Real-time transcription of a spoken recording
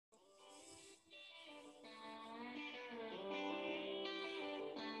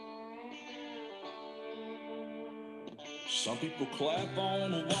Some people clap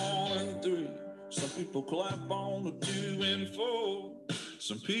on the 1 and 3. Some people clap on the 2 and 4.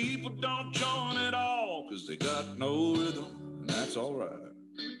 Some people don't join at all because they got no rhythm, and that's all right.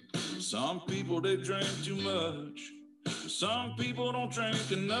 Some people, they drink too much. Some people don't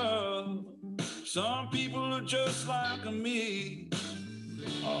drink enough. Some people are just like me.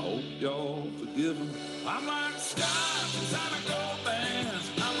 I hope y'all forgive them. I'm like stars inside a gold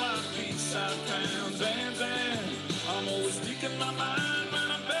bands. I'm like peace-side towns, and I'm always speaking my mind, man.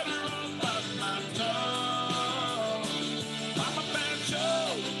 I'm better off biting my tongue. I'm a bad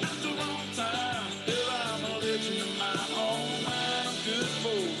show at the wrong time. If I'm a legend in my own mind, I'm good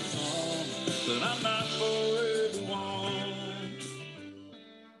for some, but I'm not for everyone.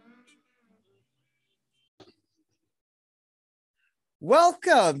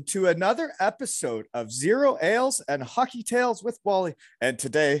 Welcome to another episode of Zero Ales and Hockey Tales with Wally. And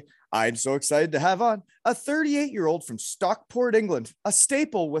today, I'm so excited to have on a 38-year-old from Stockport, England, a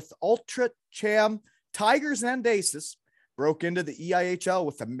staple with Ultra Cham Tigers and Aces, broke into the EIHL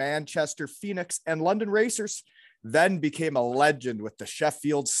with the Manchester Phoenix and London Racers, then became a legend with the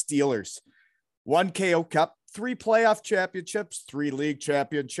Sheffield Steelers. 1 KO Cup, 3 playoff championships, 3 league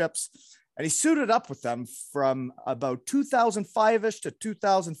championships, and he suited up with them from about 2005-ish to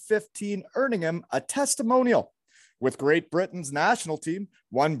 2015, earning him a testimonial with Great Britain's national team,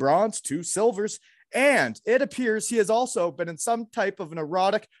 1 bronze, 2 silvers, and it appears he has also been in some type of an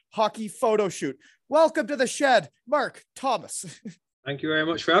erotic hockey photo shoot. Welcome to the shed, Mark Thomas. Thank you very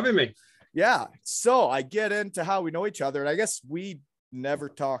much for having me. Yeah, so I get into how we know each other, and I guess we never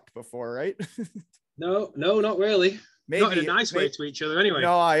talked before, right? No, not really. Maybe, not in a nice way to each other anyway.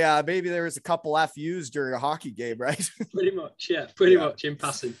 No, yeah, maybe there was a couple FUs during a hockey game, right? Pretty much, yeah, pretty much in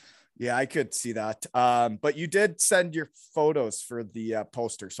passing. Yeah, I could see that. But you did send your photos for the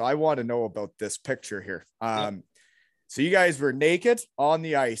poster, so I want to know about this picture here. So you guys were naked on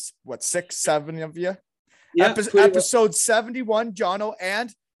the ice. What, 6, 7 of you? Yeah. Episode 71, Jono,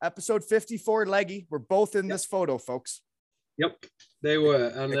 and episode 54, Leggy, were both in this photo, folks. Yep, they were.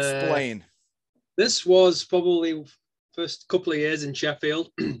 And explain. This was probably first couple of years in Sheffield,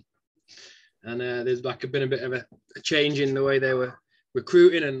 and there's been a bit of a change in the way they were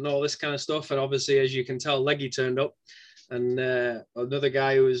recruiting and all this kind of stuff. And obviously, as you can tell, Leggy turned up, and another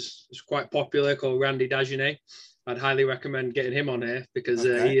guy who was quite popular called Randy Dagenet. I'd highly recommend getting him on here because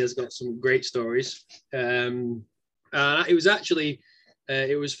he has got some great stories. It was actually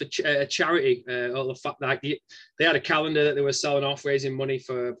it was for a charity. All the fact that they had a calendar that they were selling off, raising money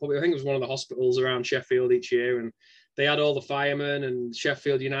for probably, I think it was one of the hospitals around Sheffield each year, and they had all the firemen and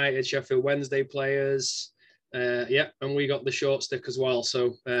Sheffield United, Sheffield Wednesday players. And we got the short stick as well.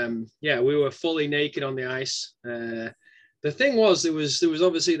 So, we were fully naked on the ice. The thing was, there was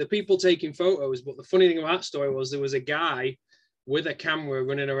obviously the people taking photos, but the funny thing about that story was there was a guy with a camera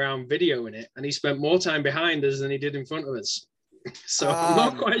running around videoing it, and he spent more time behind us than he did in front of us. So I'm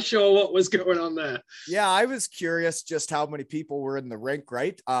not quite sure what was going on there. Yeah, I was curious just how many people were in the rink,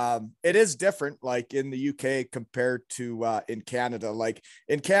 right? It is different, like in the UK compared to in Canada. Like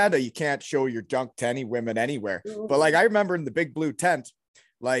in Canada, you can't show your junk to any women anywhere. But like I remember in the Big Blue Tent,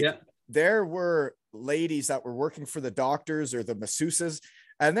 there were ladies that were working for the doctors or the masseuses,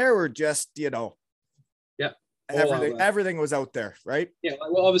 and there were just, everything was out there, right? Yeah,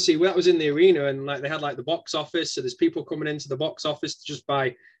 well, obviously that was in the arena, and like they had like the box office, so there's people coming into the box office to just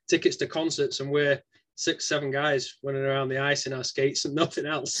buy tickets to concerts, and we're 6, 7 guys running around the ice in our skates and nothing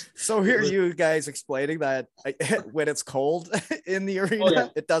else. So here you guys explaining that when it's cold in the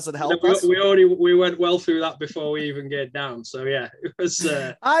arena, it doesn't help us. We went well through that before we even get down. So yeah, it was.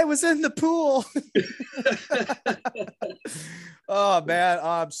 I was in the pool. Oh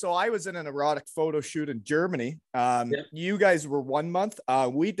man. So I was in an erotic photo shoot in Germany. You guys were 1 month.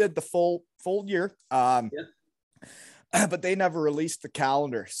 We did the full year. But they never released the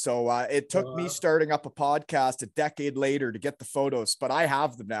calendar. So it took me starting up a podcast a decade later to get the photos, but I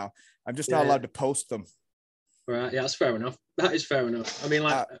have them now. I'm just not allowed to post them. Right. Yeah, that's fair enough. That is fair enough. I mean,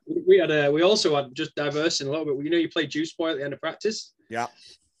 like we also had, just diversing a little bit. You played Juice Boy at the end of practice. Yeah.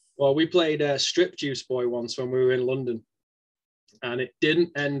 Well, we played Strip Juice Boy once when we were in London, and it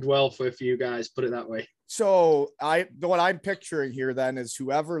didn't end well for a few guys, put it that way. So what I'm picturing here then is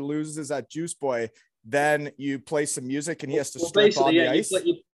whoever loses at Juice Boy, then you play some music and he has to strip on the ice.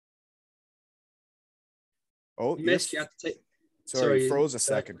 You have to take. Sorry, froze a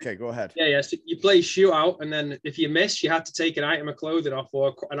second. Okay, go ahead. Yeah. So you play shootout, and then if you miss, you have to take an item of clothing off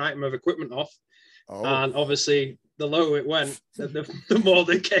or an item of equipment off. And obviously, the lower it went, the more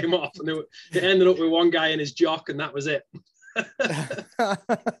they came off, and it ended up with one guy in his jock, and that was it. That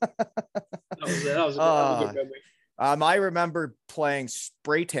was a good memory. I remember playing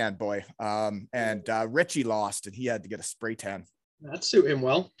spray tan boy, and Richie lost, and he had to get a spray tan. That suit him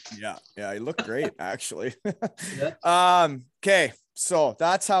well. Yeah, he looked great actually. Yeah. Okay, so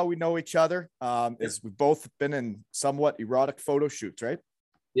that's how we know each other. Is we've both been in somewhat erotic photo shoots, right?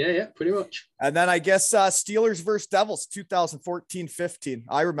 Yeah, pretty much. And then I guess Steelers versus Devils, 2014-15.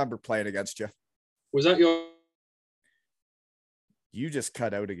 I remember playing against you. Was that your? You just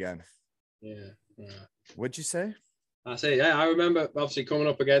cut out again. Yeah. What'd you say? I say, yeah, I remember obviously coming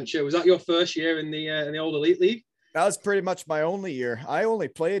up against you. Was that your first year in the old Elite League? That was pretty much my only year. I only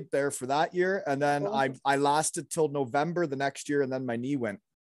played there for that year, and then I lasted till November the next year, and then my knee went.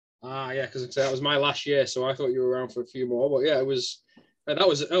 Yeah, because that was my last year, so I thought you were around for a few more. But yeah, it was that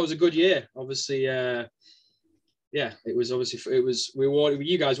was a good year. Obviously, it was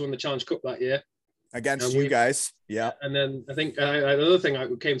you guys won the Challenge Cup that year against you guys. Yeah, and then I think another thing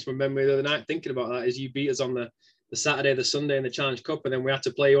that came to my memory the other night thinking about that is you beat us on the Saturday, the Sunday in the Challenge Cup, and then we had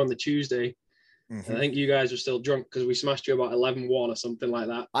to play you on the Tuesday. Mm-hmm. I think you guys were still drunk because we smashed you about 11-1 or something like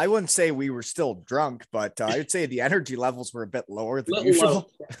that. I wouldn't say we were still drunk, but I would say the energy levels were a bit lower than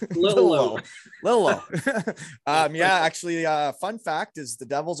usual. Little low. Yeah, actually, fun fact is the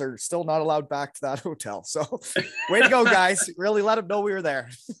Devils are still not allowed back to that hotel. So way to go, guys. Really let them know we were there.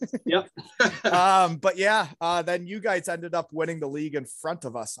 Yep. But yeah, then you guys ended up winning the league in front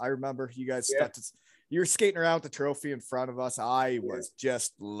of us. I remember you guys you were skating around the trophy in front of us. I was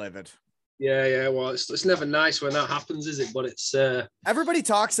just livid. Yeah. Well, it's never nice when that happens, is it? But it's everybody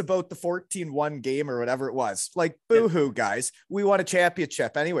talks about the 14-1 game or whatever it was. Like, boo-hoo, guys. We won a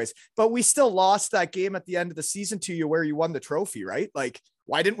championship anyways. But we still lost that game at the end of the season to you where you won the trophy, right? Like,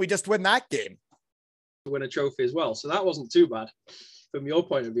 why didn't we just win that game? Win a trophy as well. So that wasn't too bad from your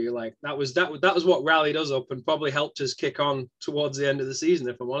point of view. Like, that was what rallied us up and probably helped us kick on towards the end of the season,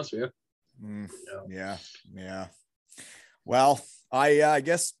 if I'm honest with you. Yeah. Well, I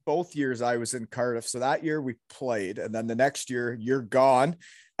guess both years I was in Cardiff. So that year we played, and then the next year you're gone.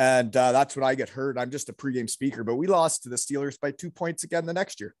 And that's when I get hurt. I'm just a pregame speaker, but we lost to the Steelers by 2 points again the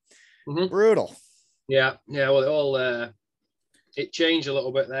next year. Mm-hmm. Brutal. Yeah. Well, it changed a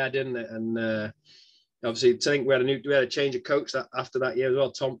little bit there, didn't it? And obviously, I think we had a change of coach after that year as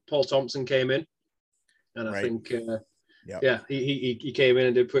well. Paul Thompson came in, and I think, he came in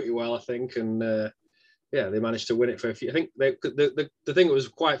and did pretty well, I think, and. They managed to win it for a few. I think the thing that was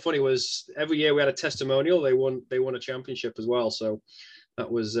quite funny was every year we had a testimonial. They won a championship as well. So that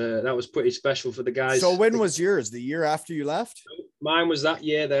was pretty special for the guys. So when was yours? The year after you left? Mine was that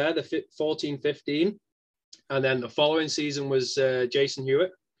year there, the 14-15, and then the following season was Jason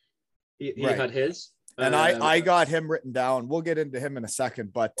Hewitt. He had his. And I got him written down. We'll get into him in a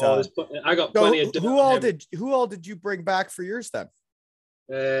second, but I got plenty of. Who all did you bring back for yours then?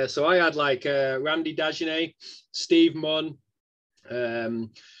 So I had like Randy Dagenet, Steve Munn,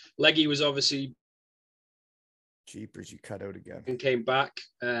 Leggy was obviously. Jeepers, you cut out again. And came back.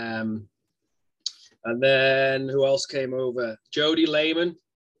 And then who else came over? Jody Lehman.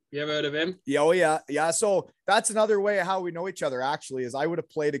 You ever heard of him? Yeah. So that's another way of how we know each other actually is I would have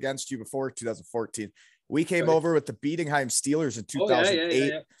played against you before 2014. We came over with the Bietigheim Steelers in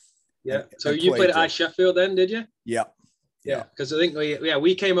 2008. Yeah. So you played at Sheffield then, did you? Yeah. Yeah, because I think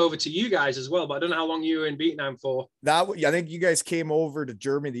we came over to you guys as well, but I don't know how long you were in Bietigheim for. I think you guys came over to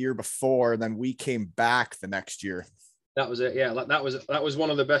Germany the year before, and then we came back the next year. That was it. Yeah, that was one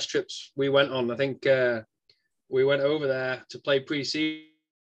of the best trips we went on. I think we went over there to play pre-season.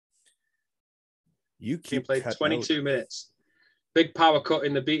 You played 22 minutes. Big power cut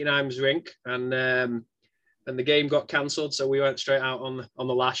in the Bietigheim's rink, and the game got cancelled, so we went straight out on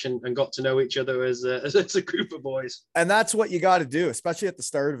the lash and got to know each other as a group of boys. And that's what you got to do, especially at the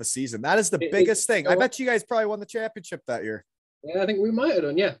start of a season. That is the biggest thing. I bet you guys probably won the championship that year. Yeah, I think we might have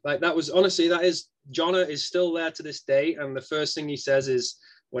done. Yeah, like that was honestly Jonna is still there to this day, and the first thing he says is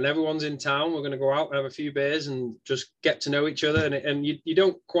when everyone's in town, we're going to go out and have a few beers and just get to know each other. And you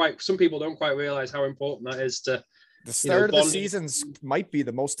don't quite. Some people don't quite realize how important that is to. The start of the seasons might be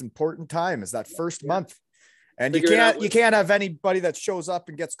the most important time. Is that first month. And you can't have anybody that shows up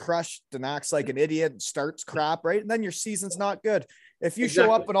and gets crushed and acts like an idiot and starts crap, right? And then your season's not good. If you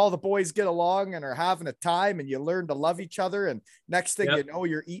show up and all the boys get along and are having a time and you learn to love each other, and next thing you know,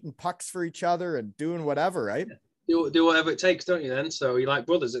 you're eating pucks for each other and doing whatever, right? Do whatever it takes, don't you then? So you're like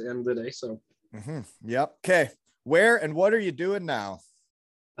brothers at the end of the day. So. Mm-hmm. Yep. Okay. Where and what are you doing now?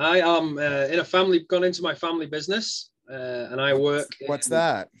 I am gone into my family business and I work. What's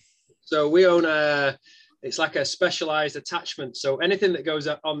that? So we own it's like a specialized attachment. So anything that goes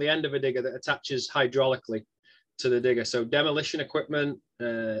on the end of a digger that attaches hydraulically to the digger. So demolition equipment,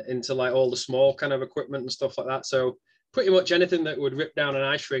 into like all the small kind of equipment and stuff like that. So pretty much anything that would rip down an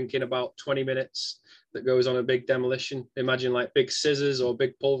ice rink in about 20 minutes that goes on a big demolition. Imagine like big scissors or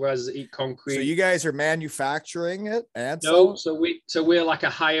big pulverizers that eat concrete. So you guys are manufacturing it and no, so we're like a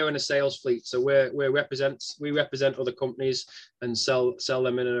hire and a sales fleet. So we represent other companies and sell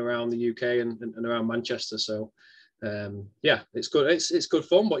them in and around the UK and around Manchester. So yeah, it's good. It's good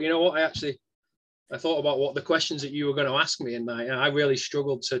fun. But you know what? I thought about what the questions that you were going to ask me, and I really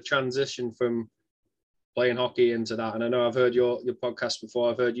struggled to transition from playing hockey into that. And I know I've heard your podcast before.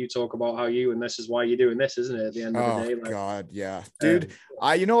 I've heard you talk about how and this is why you're doing this, isn't it? At the end of the day. Like, God, yeah, dude.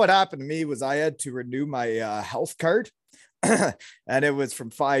 You know what happened to me was I had to renew my health card, and it was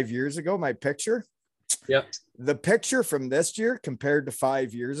from 5 years ago. My picture, yeah, the picture from this year compared to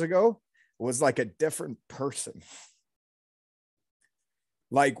 5 years ago was like a different person.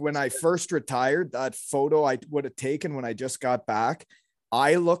 Like when I first retired, that photo I would have taken when I just got back,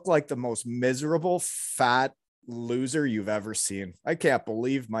 I look like the most miserable, fat loser you've ever seen. I can't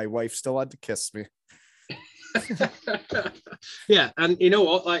believe my wife still had to kiss me. Yeah, and you know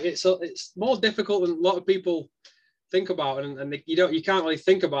what? Like it's more difficult than a lot of people think about, and you can't really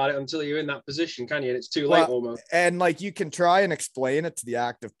think about it until you're in that position, can you? And it's too late almost. And like you can try and explain it to the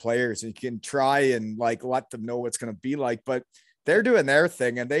active players, and you can try and like let them know what it's going to be like, but they're doing their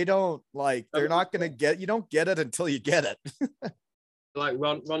thing, and they don't like. They're not going to get. You don't get it until you get it. Like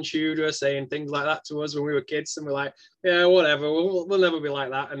Ron Shooter saying things like that to us when we were kids, and we're like, yeah, whatever, we'll never be like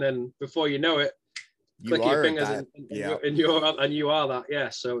that. And then before you know it, click your fingers and you are that. Yeah.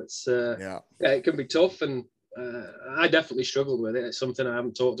 So it's yeah, it can be tough, and I definitely struggled with it. It's something I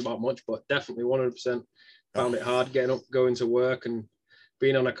haven't talked about much, but definitely 100% found it hard getting up, going to work, and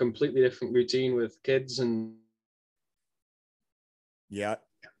being on a completely different routine with kids. And yeah,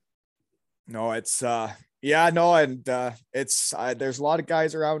 no, it's yeah, no, and it's there's a lot of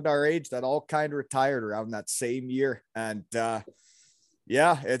guys around our age that all kind of retired around that same year, and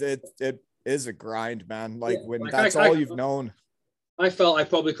yeah, it is a grind, man. Like when that's all you've known. I felt I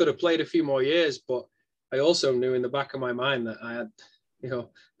probably could have played a few more years, but I also knew in the back of my mind that I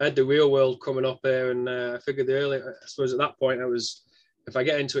had the real world coming up there, and I figured I suppose at that point if I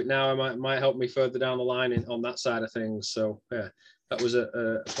get into it now, it might help me further down the line on that side of things. So yeah, that was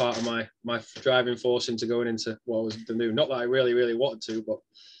a part of my driving force into going into what was the new. Not that I really, really wanted to, but.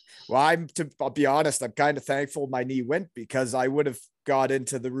 Well, I'll be honest, I'm kind of thankful my knee went, because I would have got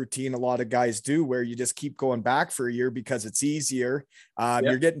into the routine a lot of guys do where you just keep going back for a year because it's easier.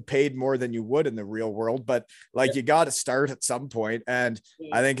 You're getting paid more than you would in the real world, but like you got to start at some point. And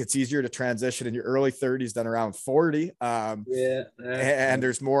I think it's easier to transition in your early 30s than around 40. And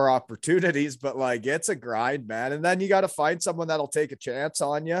there's more opportunities, but like it's a grind, man. And then you got to find someone that'll take a chance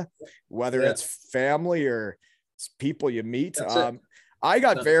on you, whether it's family or it's people you meet. I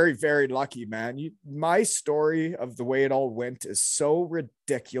got very, very lucky, man. My story of the way it all went is so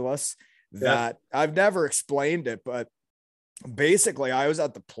ridiculous that I've never explained it. But basically, I was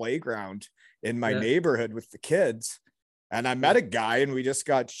at the playground in my neighborhood with the kids, and I met a guy, and we just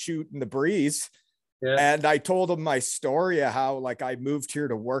got shooting the breeze. Yeah. And I told him my story of how like I moved here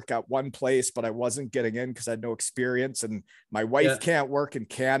to work at one place, but I wasn't getting in because I had no experience, and my wife can't work in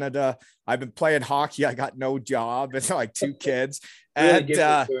Canada. I've been playing hockey. I got no job and like 2 kids. And,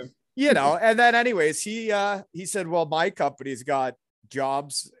 and then anyways, he said, well, my company's got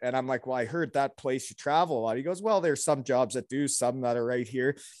jobs. And I'm like, well, I heard that place you travel a lot. He goes, well, there's some jobs that do, some that are right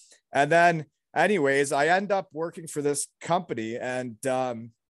here. And then anyways, I end up working for this company, and,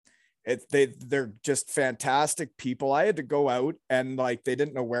 they're just fantastic people. I had to go out, and like they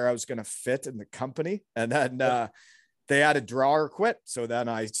didn't know where I was going to fit in the company, and then they had to draw or quit. So then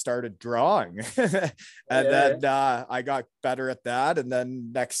I started drawing, and then I got better at that. And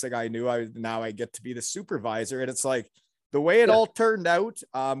then next thing I knew, I get to be the supervisor. And it's like the way it all turned out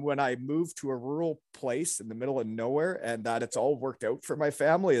when I moved to a rural place in the middle of nowhere, and that it's all worked out for my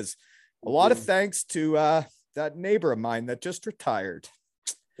family is a lot of thanks to that neighbor of mine that just retired.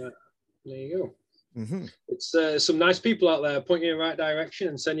 There you go. Mm-hmm. It's some nice people out there pointing you in the right direction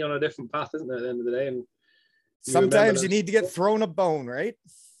and send you on a different path, isn't it, at the end of the day? And sometimes you need to get thrown a bone, right?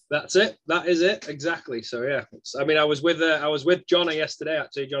 That's it. That is it. Exactly. So yeah, I was with Johnny yesterday,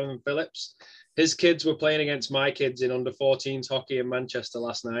 actually, Jonathan Phillips. His kids were playing against my kids in under 14s hockey in Manchester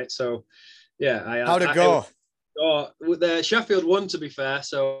last night. So yeah, how'd it go? The Sheffield won, to be fair.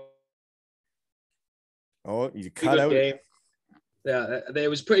 So you cut out. Game. Yeah, it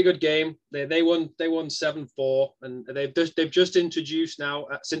was a pretty good game. They won 7-4, and they've just introduced now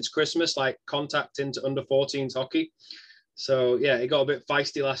since Christmas contact into under 14s hockey. So yeah, it got a bit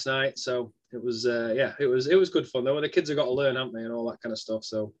feisty last night. So it was it was good fun though. The kids have got to learn, haven't they, and all that kind of stuff.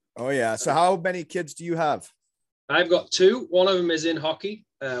 So oh yeah. So how many kids do you have? I've got two. One of them is in hockey.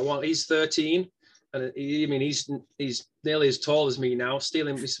 He's 13, and he's nearly as tall as me now. He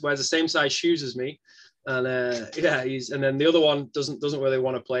wears the same size shoes as me, and and then the other one doesn't really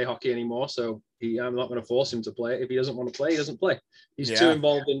want to play hockey anymore. So I'm not going to force him to play. If he doesn't want to play, he doesn't play. He's too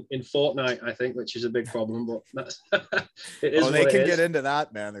involved in Fortnite, I think, which is a big problem. But that's, it is. Oh, they can get into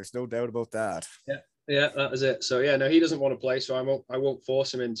that, man. There's no doubt about that. Yeah, that is it. So yeah, no, he doesn't want to play, so I won't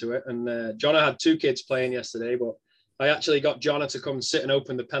force him into it. And Jonna had two kids playing yesterday, but I actually got Jonna to come sit and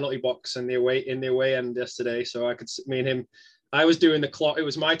open the penalty box in the away end yesterday, so I could me and him. I was doing the clock. It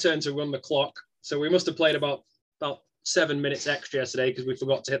was my turn to run the clock, so we must have played about 7 minutes extra yesterday because we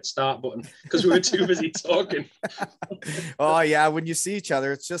forgot to hit the start button because we were too busy talking. Oh yeah, when you see each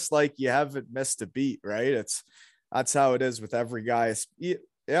other, it's just like you haven't missed a beat, right? That's how it is with every guy.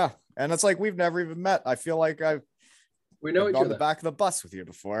 Yeah, and it's like we've never even met. I feel like we know each other. On the back of the bus with you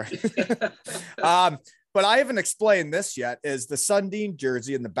before. But I haven't explained this yet. Is the Sundin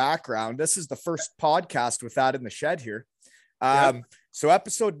jersey in the background? This is the first podcast with that in the shed here. So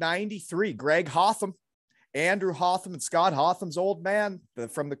episode 93, Greg Hotham, Andrew Hotham, and Scott Hotham's old man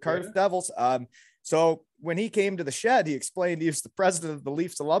from the Cardiff Devils. So when he came to the shed, he explained he was the president of the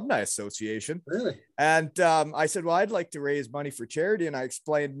Leafs Alumni Association. Really? And I said, well, I'd like to raise money for charity. And I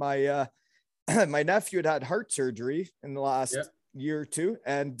explained my my nephew had heart surgery in the last year or two.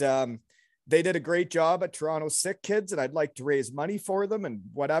 And they did a great job at Toronto Sick Kids. And I'd like to raise money for them and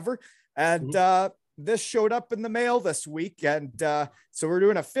whatever. And this showed up in the mail this week. And so we're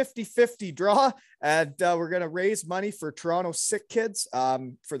doing a 50-50 draw. And we're going to raise money for Toronto Sick Kids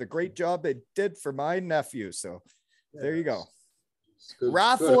for the great job they did for my nephew. So there you go.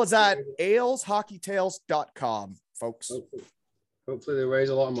 Raffle is at aleshockeytales.com, folks. Hopefully they raise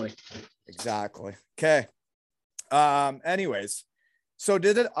a lot of money. Exactly. Okay. Anyways, so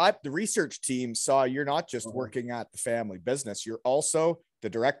the research team saw you're not just working at the family business, you're also the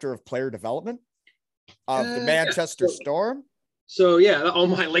director of player development of the Manchester Storm. So yeah, on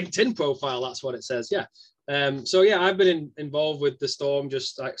my LinkedIn profile, that's what it says. Yeah. So yeah, I've been involved with the Storm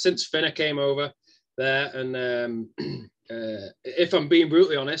just like since Finna came over there. And if I'm being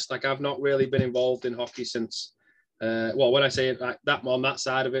brutally honest, like I've not really been involved in hockey since, when I say it like that on that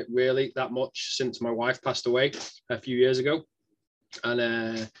side of it, really that much since my wife passed away a few years ago.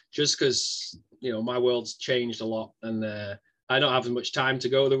 And just because, my world's changed a lot and I don't have as much time to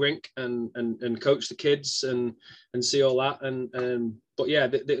go to the rink and coach the kids and see all that. But yeah,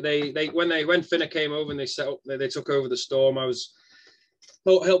 when Finna came over and they took over the Storm, I was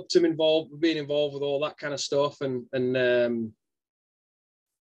helped him being involved with all that kind of stuff and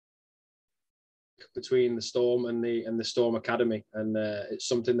between the Storm and the Storm Academy. And it's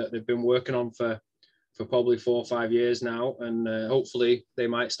something that they've been working on for probably 4 or 5 years now, and hopefully they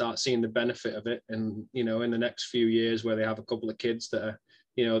might start seeing the benefit of it. And in the next few years, where they have a couple of kids that are,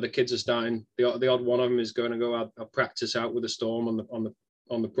 the kids are starting. The odd one of them is going to go out practice out with the Storm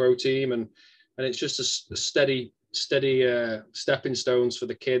on the pro team, and it's just a steady stepping stones for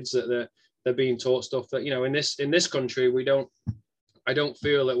the kids that they're being taught stuff that in this country I don't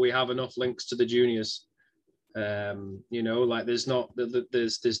feel that we have enough links to the juniors. Like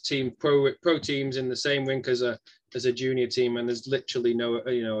there's team pro teams in the same rink as a junior team, and there's literally no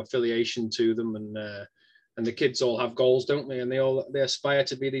affiliation to them, and the kids all have goals, don't they? And they aspire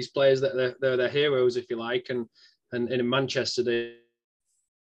to be these players that they're their heroes, if you like. And in Manchester, the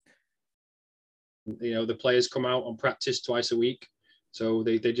players come out on practice twice a week. So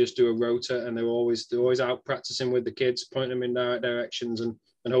they just do a rota, and they're always out practicing with the kids, pointing them in the right directions, and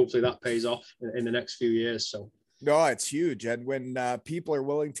hopefully that pays off in the next few years. So no, it's huge. And when people are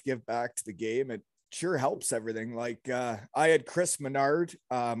willing to give back to the game, it sure helps everything. Like I had Chris Menard.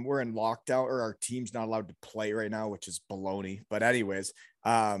 We're in lockdown, or our team's not allowed to play right now, which is baloney. But anyways,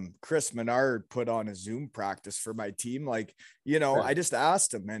 Chris Menard put on a Zoom practice for my team. Like, I just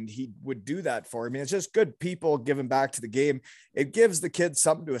asked him and he would do that for me. It's just good people giving back to the game. It gives the kids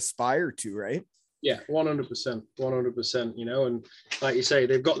something to aspire to, right? Yeah, 100%, and like you say,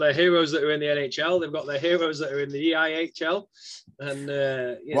 they've got their heroes that are in the NHL, they've got their heroes that are in the EIHL, and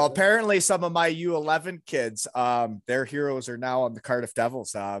apparently some of my U11 kids, their heroes are now on the Cardiff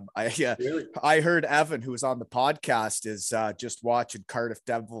Devils. Really? I heard Evan, who was on the podcast, is just watching Cardiff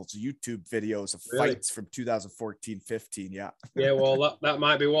Devils YouTube videos of fights from 2014-15. Yeah. Yeah, well, that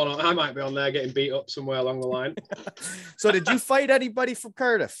might be one. I might be on there getting beat up somewhere along the line. So did you fight anybody from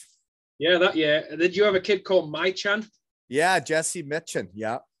Cardiff? Yeah, that year. Did you have a kid called Mai Chan? Yeah, Jesse Mitchin.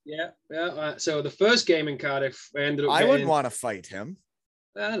 Yeah. Yeah. So the first game in Cardiff, I ended up. I wouldn't want to fight him.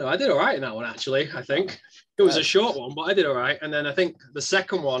 I don't know. I did all right in that one, actually. I think it was a short one, but I did all right. And then I think the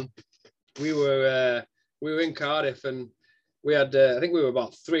second one, we were in Cardiff, and we had I think we were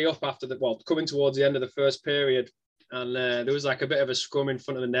about 3 up after coming towards the end of the first period, and there was like a bit of a scrum in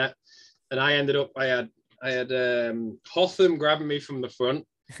front of the net, and I had Hotham grabbing me from the front.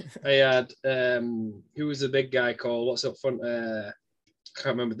 I had who was the big guy called? What's up front? I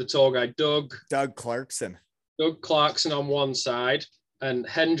can't remember the tall guy. Doug Clarkson on one side and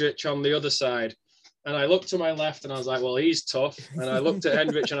Hendrich on the other side. And I looked to my left and I was like, well, he's tough. And I looked at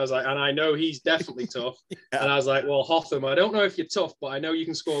Hendrich and I was like, and I know he's definitely tough. Yeah. And I was like, well, Hotham, I don't know if you're tough, but I know you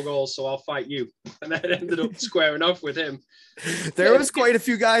can score goals, so I'll fight you. And then ended up squaring off with him. There was quite a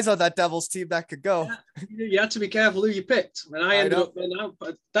few guys on that Devils team that could go. Yeah, you had to be careful who you picked. And I ended up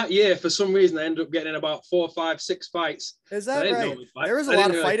that year, for some reason, I ended up getting in about 4, 5, 6 fights. Is that right? There was a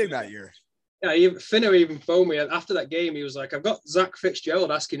lot of fighting that year. Yeah, Finner even phoned me after that game. He was like, I've got Zach Fitzgerald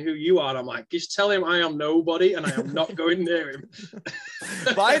asking who you are. And I'm like, just tell him I am nobody and I am not going near him.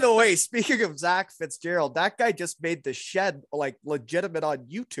 By the way, speaking of Zach Fitzgerald, that guy just made the shed like legitimate on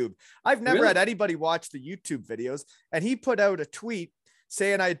YouTube. I've never had anybody watch the YouTube videos, and he put out a tweet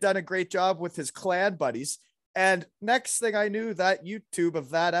saying I had done a great job with his clan buddies. And next thing I knew, that YouTube of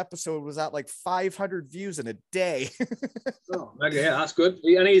that episode was at like 500 views in a day. Oh, okay, yeah, that's good.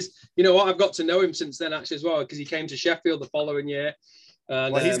 And he's, you know what, I've got to know him since then actually as well, because he came to Sheffield the following year.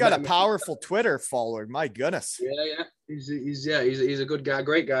 And, well, he's got a powerful Twitter following. My goodness. Yeah. He's a good guy,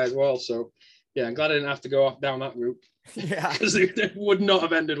 great guy as well. So yeah, I'm glad I didn't have to go off down that route. Yeah, because it would not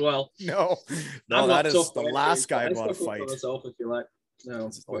have ended well. No, that is the last guy I'd want to fight. Myself, if you like. No,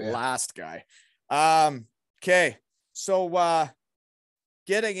 the last guy. Okay, so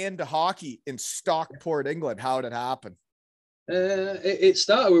getting into hockey in Stockport, England, how did it happen? It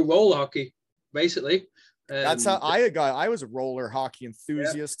started with roller hockey, basically. That's how I was a roller hockey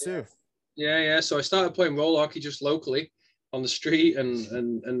enthusiast too. Yeah. So I started playing roller hockey just locally on the street and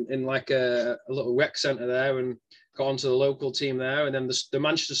in like a little rec centre there, and got onto the local team there. And then the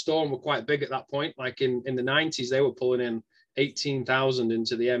Manchester Storm were quite big at that point. Like in the 90s, they were pulling in 18,000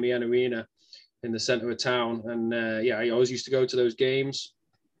 into the MEN Arena in the center of town. And I always used to go to those games,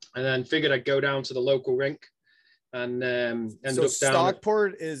 and then figured I'd go down to the local rink, and ended up down.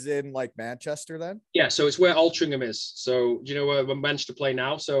 Stockport is in like Manchester then? Yeah, so it's where Altrincham is. So do you know where Manchester play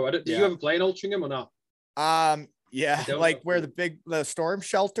now? So did you ever play in Altrincham or not? Yeah, like where the storm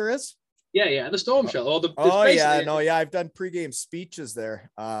shelter is. Yeah, the storm shelter. I've done pregame speeches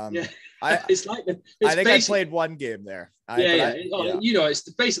there. I think I played one game there. You know, it's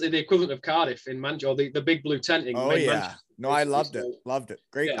basically the equivalent of Cardiff in Manchester, or the big blue tent in Manchester. No, I loved it.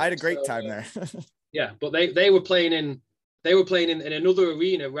 Great. I had a great time there. Yeah, but they were playing in another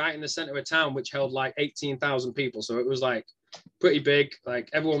arena right in the center of town, which held like 18,000 people. So it was like pretty big. Like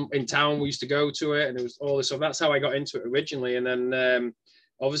everyone in town we used to go to it, and it was all this stuff. That's how I got into it originally, and then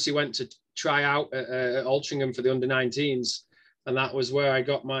obviously went to try out at Altrincham for the under-19s, and that was where I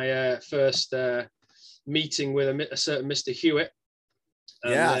got my first meeting with a certain Mr. Hewitt.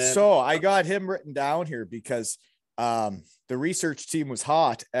 And, so I got him written down here because the research team was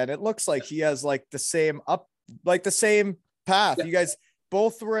hot, and it looks like he has like the same path. You guys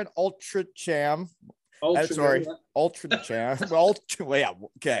both were in Ultra Cham. Ultra Cham.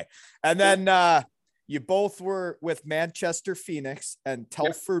 Okay. And then you both were with Manchester Phoenix and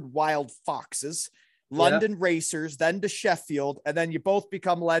Telford Wild Foxes, London Racers, then to Sheffield, and then you both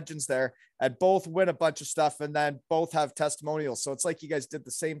become legends there and both win a bunch of stuff, and then both have testimonials. So it's like you guys did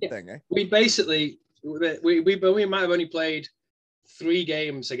the same thing, eh? We basically we might have only played 3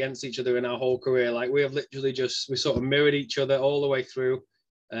 games against each other in our whole career. Like we have literally we sort of mirrored each other all the way through.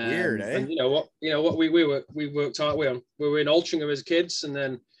 Weird, eh? And you know what we worked hard. We were in Altrincham as kids, and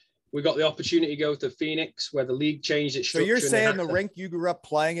then we got the opportunity to go to Phoenix, where the league changed its structure. So you're saying the rink you grew up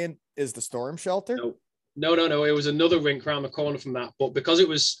playing in is the Storm Shelter? No. It was another rink around the corner from that. But because it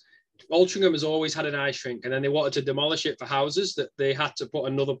was, Altrincham has always had an ice rink, and then they wanted to demolish it for houses, that they had to put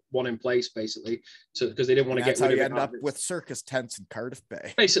another one in place, basically, because they didn't want to get rid of it. That's how you end up with circus tents in Cardiff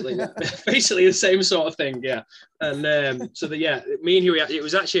Bay. Basically the same sort of thing, yeah. And me and Huey, it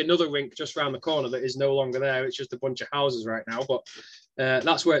was actually another rink just around the corner that is no longer there. It's just a bunch of houses right now, but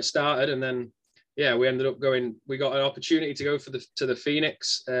that's where it started. And then we ended up going. We got an opportunity to go to the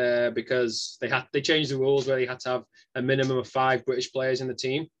Phoenix because they changed the rules where they had to have a minimum of 5 British players in the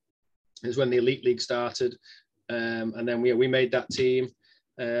team. It was when the Elite League started, and then we made that team,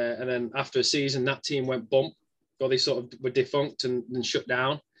 and then after a season, that team went bump, or they sort of were defunct and shut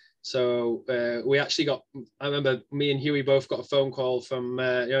down. So we actually got. I remember me and Huey both got a phone call from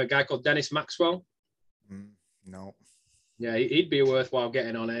a guy called Dennis Maxwell. No. Yeah, he'd be worthwhile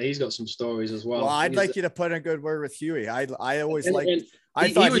getting on it. He's got some stories as well. Well, I'd like you to put in a good word with Huey. I always liked. I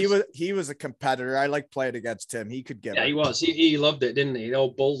he thought he was a competitor. I like playing against him. He could get. Yeah, it. he was. He loved it, didn't he? The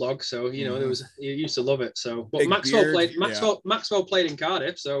old bulldog. So he used to love it. So, but Maxwell played in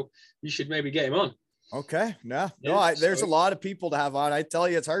Cardiff, so you should maybe get him on. Okay, there's a lot of people to have on. I tell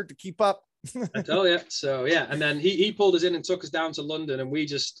you, it's hard to keep up. I tell you. So yeah, and then he pulled us in and took us down to London, and we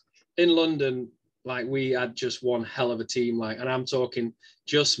just in London. Like we had just one hell of a team, like, and I'm talking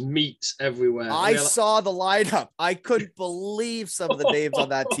just meats everywhere. I saw the lineup. I couldn't believe some of the names on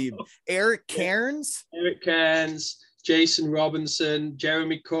that team. Eric Cairns, Jason Robinson,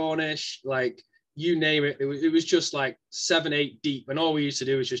 Jeremy Cornish, like you name it. It was just like 7-8 deep, and all we used to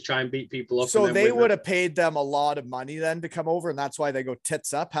do was just try and beat people up. So they would have paid them a lot of money then to come over, and that's why they go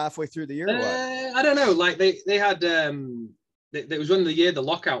tits up halfway through the year. I don't know. Like they had. It was when the year the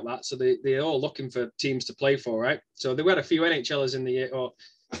lockout so they're all looking for teams to play for, right? So they had a few NHLers in the year, or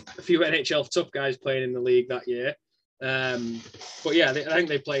a few NHL tough guys playing in the league that year. But yeah, I think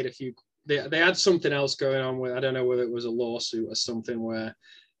they played a few. They had something else going on with, I don't know whether it was a lawsuit or something, where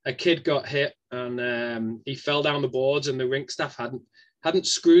a kid got hit and he fell down the boards and the rink staff hadn't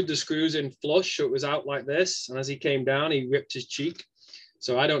screwed the screws in flush, so it was out like this. And as he came down, he ripped his cheek.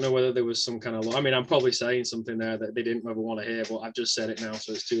 So I don't know whether there was some kind of law. I mean, I'm probably saying something there that they didn't ever want to hear, but I've just said it now,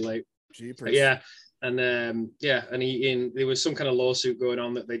 so it's too late. Yeah. And and there was some kind of lawsuit going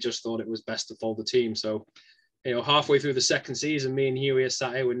on that they just thought it was best to fold the team. So, halfway through the second season, me and Huey are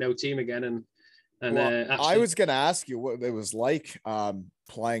sat here with no team again. I was going to ask you what it was like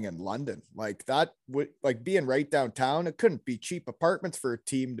playing in London. Like that would being right downtown. It couldn't be cheap apartments for a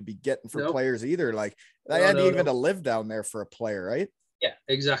team to be getting for players either. Like they had even to live down there for a player, right? Yeah,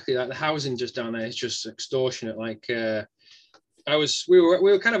 exactly. Like the housing just down there is just extortionate. Like we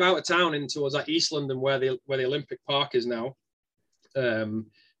were kind of out of town in towards like East London where the Olympic Park is now.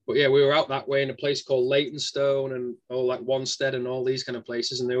 But yeah, we were out that way in a place called Leytonstone and like Wanstead and all these kind of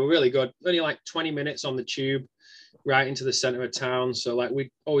places, and they were really good. Only like 20 minutes on the tube, right into the center of town. So like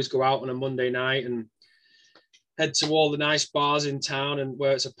we'd always go out on a Monday night and head to all the nice bars in town and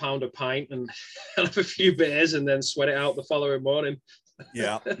where it's £1 a pint and have a few beers and then sweat it out the following morning.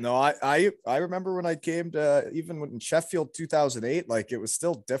 Yeah, no, I remember when I came to even in Sheffield 2008, like it was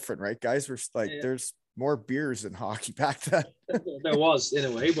still different, right? Guys were like, there's more beers in hockey back then. There was in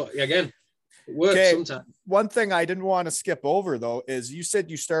a way, but again, it works sometimes. One thing I didn't want to skip over though is you said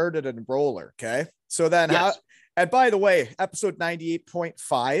you started in roller. Okay, so then how? And by the way, episode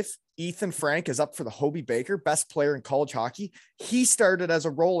 98.5, Ethan Frank is up for the Hobey Baker Best Player in College Hockey. He started as a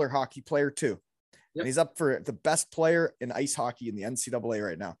roller hockey player too. Yep. And he's up for the best player in ice hockey in the NCAA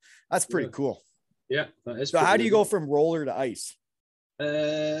right now. That's pretty cool. Yeah. That is so how do you go from roller to ice?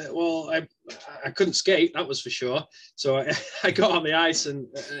 Well, I couldn't skate, that was for sure. So I got on the ice and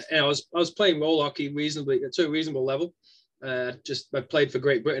I was playing roller hockey to a reasonable level. I played for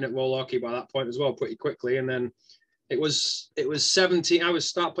Great Britain at roller hockey by that point as well, pretty quickly. And then it was 17. I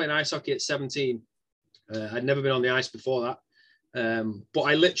start playing ice hockey at 17. I'd never been on the ice before that. But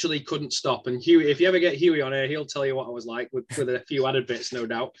I literally couldn't stop. And Huey, if you ever get Huey on here, he'll tell you what I was like with a few added bits, no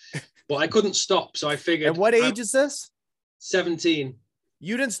doubt. But I couldn't stop. So I figured. And what age is this? 17.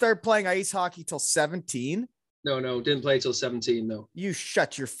 You didn't start playing ice hockey till 17? No, didn't play till 17. No. You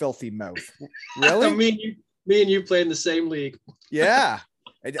shut your filthy mouth. Really? me and you play in the same league. Yeah.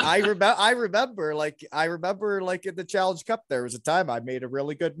 I remember like in the Challenge Cup, there was a time I made a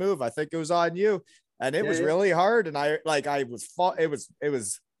really good move. I think it was on you. And it was really hard. And I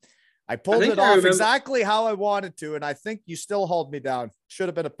pulled it off exactly how I wanted to. And I think you still hauled me down. Should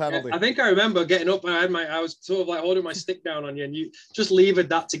have been a penalty. Yeah, I think I remember getting up and I was sort of like holding my stick down on you and you just levered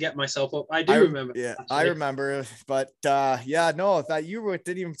that to get myself up. I remember. Yeah, actually. I remember. But that you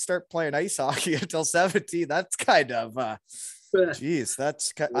didn't even start playing ice hockey until 17. That's kind of, geez, I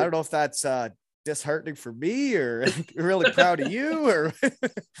don't know if that's, disheartening for me or really proud of you or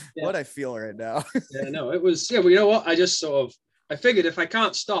what I feel right now. Yeah, no, it was, but you know what? I figured if I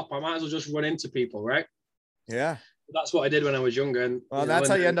can't stop, I might as well just run into people, right? Yeah. That's what I did when I was younger. And that's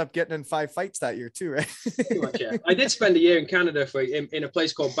how you end up getting in 5 fights that year too, right? Pretty much, yeah. I did spend a year in Canada in a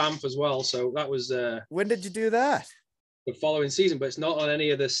place called Banff as well. So that was when did you do that? The following season, but it's not on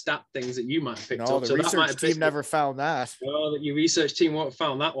any of the stat things that you might have picked up. No, the research team never found that. Oh, your research team won't have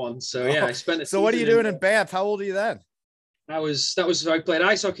found that one. So yeah, I spent. So what are you doing in Banff? How old are you then? I played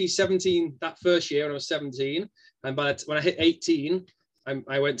ice hockey 17 that first year when I was 17, and when I hit 18,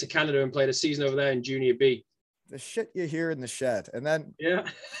 I went to Canada and played a season over there in Junior B. The shit you hear in the shed, and then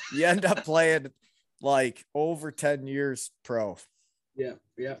you end up playing like over 10 years pro. Yeah,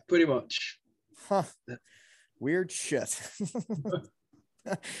 pretty much. Huh. Weird shit.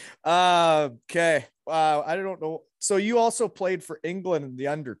 Okay. Wow. I don't know. So you also played for England in the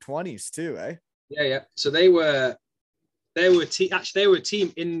under-20s too, eh? Yeah. So they were a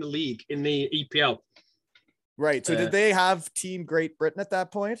team in the league in the EPL. Right. So did they have Team Great Britain at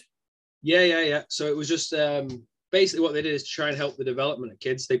that point? Yeah. So it was just basically what they did is to try and help the development of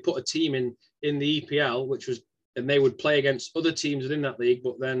kids. They put a team in the EPL, and they would play against other teams within that league,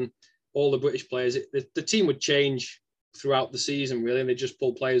 but then all the British players, the team would change throughout the season, really, and they just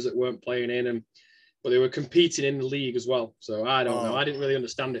pull players that weren't playing in, but they were competing in the league as well. So I don't know. I didn't really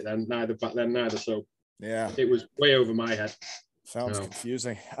understand it back then neither. So yeah, it was way over my head. Sounds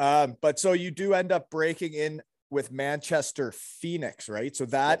confusing. But so you do end up breaking in with Manchester Phoenix, right? So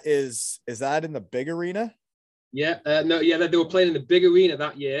that is that in the big arena? Yeah, they were playing in the big arena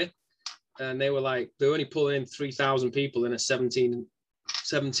that year, and they were only pulling in 3,000 people in a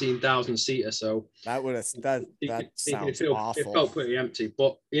 17,000 seater. So that sounds awful. It felt pretty empty.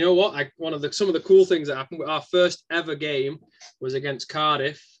 But you know what? Some of the cool things that happened. Our first ever game was against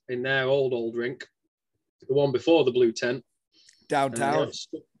Cardiff in their old rink, the one before the blue tent. Downtown.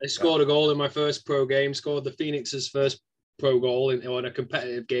 They scored a goal in my first pro game. Scored the Phoenix's first pro goal in a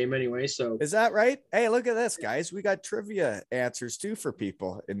competitive game anyway. So is that right? Hey, look at this, guys. We got trivia answers too for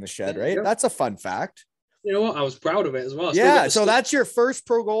people in the shed, right? Yeah. That's a fun fact. You know what? I was proud of it as well. Yeah. So that's your first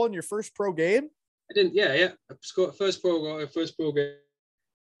pro goal in your first pro game? I didn't. Yeah. I scored first pro goal, first pro game.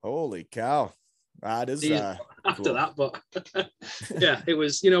 Holy cow. That is after cool. that, but yeah, it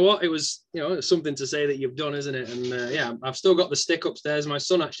was, you know what, it was, it's something to say that you've done, isn't it? And yeah, I've still got the stick upstairs. My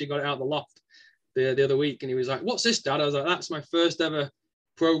son actually got it out of the loft the other week, and he was like, "What's this, Dad?" I was like, "That's my first ever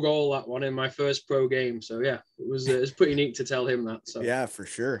pro goal, that one, in my first pro game." So yeah, it was pretty neat to tell him that. So yeah, for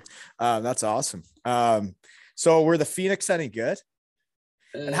sure. That's awesome. So were the Phoenix any good?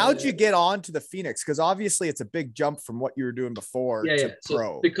 And how did you get on to the Phoenix? Because obviously it's a big jump from what you were doing before to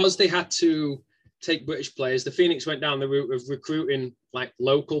pro. So because they had to take British players, the Phoenix went down the route of recruiting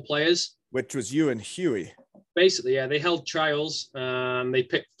local players, which was you and Huey. Basically, yeah, they held trials and they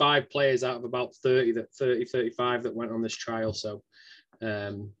picked 5 players out of about 35 that went on this trial. So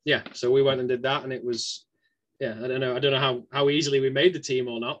so we went and did that, and it was, I don't know how easily we made the team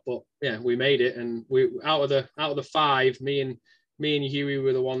or not, but yeah, we made it. And we out of the 5, me and Huey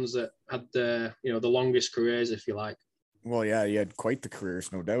were the ones that had the longest careers, if you like. Well, yeah, you had quite the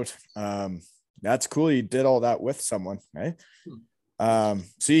careers, no doubt. That's cool. You did all that with someone, right? So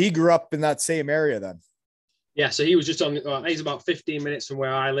he grew up in that same area then? Yeah, so he was just he's about 15 minutes from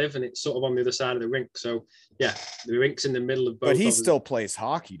where I live, and it's sort of on the other side of the rink. So yeah, the rink's in the middle of both. But he still plays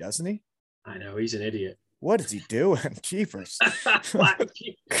hockey, doesn't he? I know, he's an idiot. What is he doing? Jeepers. I'm like,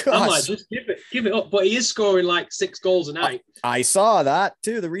 just give it up. But he is scoring 6 goals a night. I saw that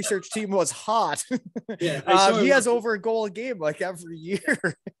too. The research team was hot. Yeah, he has over a goal a game every year.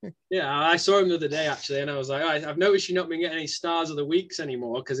 Yeah, I saw him the other day actually, and I was like, I've noticed you're not been getting any stars of the weeks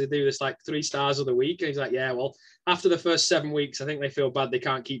anymore, because they do this 3 stars of the week. And he's like, yeah, well, after the first 7 weeks, I think they feel bad they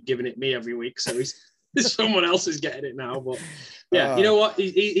can't keep giving it me every week. So someone else is getting it now. But yeah, you know what?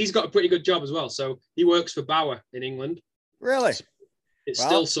 He's got a pretty good job as well. So he works for Bauer in England. Really? So it's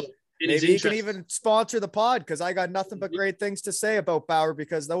still so. Maybe he can even sponsor the pod, because I got nothing but great things to say about Bauer,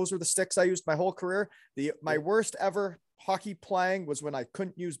 because those were the sticks I used my whole career. My worst ever hockey playing was when I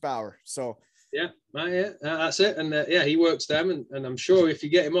couldn't use Bauer. So yeah, that's it. And he works them, and I'm sure if you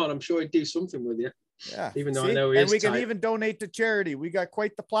get him on, I'm sure he'd do something with you. Yeah, even though I know he is. And we can even donate to charity. We got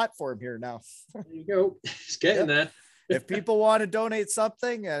quite the platform here now. There you go. It's getting there. If people want to donate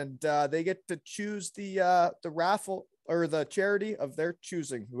something, and they get to choose the raffle or the charity of their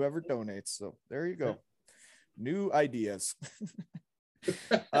choosing, whoever donates. So there you go. New ideas.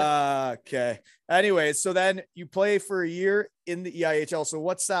 Okay. Anyway, so then you play for a year in the EIHL. So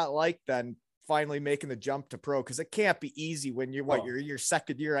what's that like then, finally making the jump to pro? Because it can't be easy when you're in your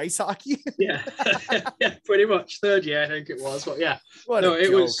second year ice hockey. Yeah, pretty much 3rd year, I think it was. But yeah,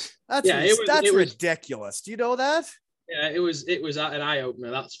 it was. That's ridiculous. Do you know that? Yeah, it was an eye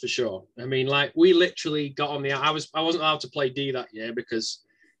opener, that's for sure. I mean, we literally got on the. I wasn't allowed to play D that year because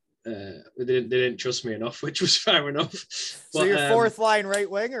they didn't trust me enough, which was fair enough. So you're 4th line right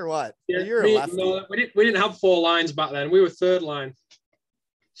wing or what? Yeah, you're a lefty. No, we didn't have 4 lines back then. We were 3rd line.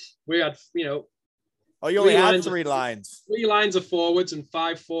 We had, Oh, you only had 3 lines. 3 lines of forwards and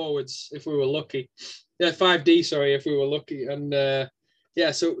 5 forwards if we were lucky. Yeah, 5D, sorry, if we were lucky. And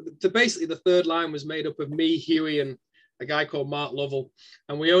so basically the 3rd line was made up of me, Huey, and a guy called Mark Lovell,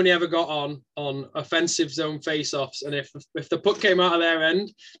 and we only ever got on offensive zone face-offs. And if the puck came out of their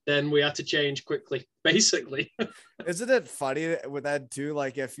end, then we had to change quickly, basically. Isn't it funny with that too?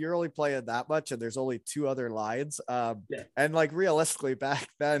 Like if you're only playing that much and there's only two other lines, and like realistically back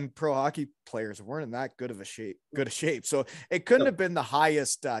then, pro hockey players weren't in that good of shape. So it couldn't have been the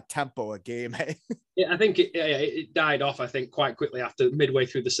highest tempo a game. Yeah, I think it died off, I think, quite quickly after midway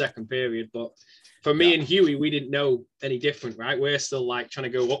through the second period. But for me and Huey, we didn't know any different, right? We're still like trying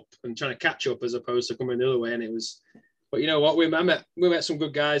to go up and trying to catch up as opposed to coming the other way. And it was, but you know what? We met some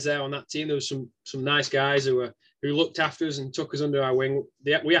good guys there on that team. There was some nice guys who looked after us and took us under our wing.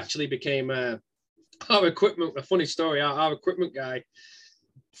 We actually became our equipment. A funny story. Our equipment guy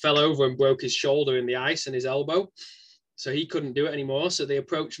fell over and broke his shoulder in the ice and his elbow. So he couldn't do it anymore. So they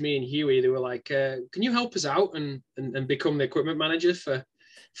approached me and Huey. They were like, can you help us out and become the equipment manager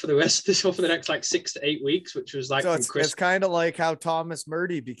for the rest of this, for the next like 6 to 8 weeks, which was like, so it's kind of like how Thomas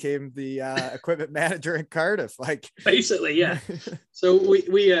Murdy became the equipment manager in Cardiff. Like basically, yeah. So we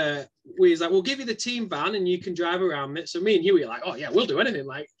was like, we'll give you the team van and you can drive around it. So me and Huey were like, oh yeah, we'll do anything.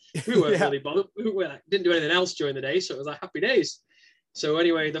 Like we weren't really bothered. We were like, didn't do anything else during the day. So it was like happy days. So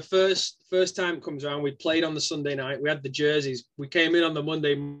anyway, the first time comes around, we played on the Sunday night. We had the jerseys. We came in on the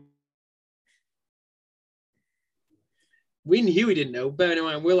Monday. We and Huey didn't know. Bearing in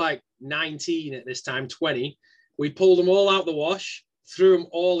mind, we're like 19 at this time, 20. We pulled them all out the wash, threw them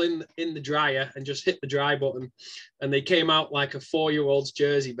all in the dryer, and just hit the dry button. And they came out like a 4-year-old's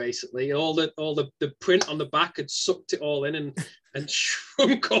jersey, basically. All the print on the back had sucked it all in and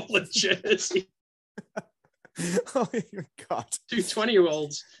shrunk all the jersey. Oh my God. 2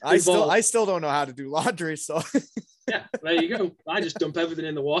 20-year-olds. I still don't know how to do laundry, so yeah, there you go. I just dump everything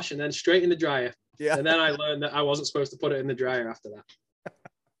in the wash and then straight in the dryer. Yeah. And then I learned that I wasn't supposed to put it in the dryer after that.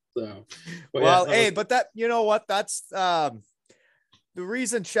 So well, yeah, but that, you know what? That's the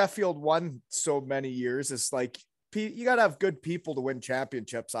reason Sheffield won so many years is like you gotta have good people to win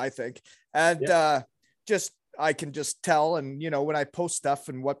championships, I think. And I can just tell, and you know, when I post stuff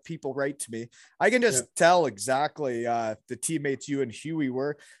and what people write to me, I can just tell exactly the teammates you and Huey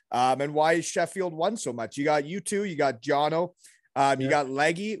were, and why Sheffield won so much. You got you two, you got Jono, you got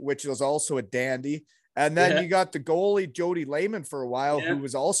Leggy, which was also a dandy, and then you got the goalie Jody Lehman for a while, who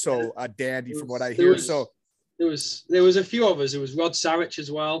was also a dandy from what I hear. There was a few of us. There was Rod Sarich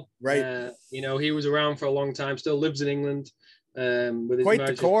as well, right? You know, he was around for a long time, still lives in England. With his quite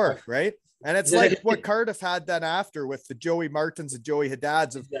the core, right? And it's like what Cardiff had then after with the Joey Martins and Joey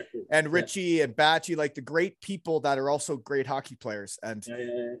Haddads and Richie and Batchy, like the great people that are also great hockey players. And,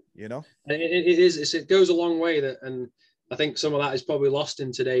 you know, it goes a long way and I think some of that is probably lost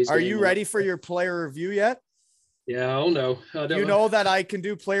in today's game. Are you ready for your player review yet? Yeah, oh no. I don't know that I can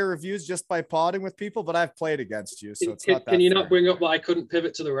do player reviews just by podding with people, but I've played against you. So it's not that can you fair. Not bring up that I couldn't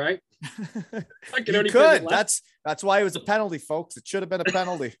pivot to the right? I can only could. That's why it was a penalty, folks. It should have been a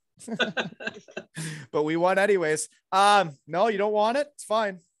penalty. But we won anyways. No, you don't want it? It's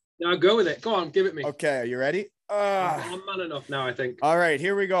fine. No, go with it. Go on, give it me. Okay, are you ready? I'm man enough now, I think. All right,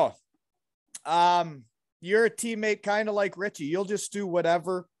 here we go. You're a teammate kind of like Richie. You'll just do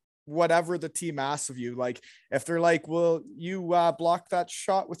whatever the team asks of you. Like if they're like, will you block that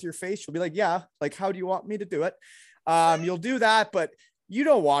shot with your face? You'll be like, yeah. Like, how do you want me to do it? You'll do that, but you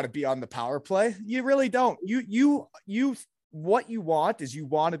don't want to be on the power play. You really don't. What you want is you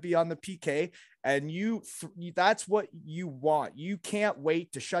want to be on the PK, and that's what you want. You can't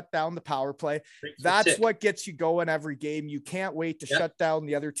wait to shut down the power play. That's what gets you going every game. You can't wait to shut down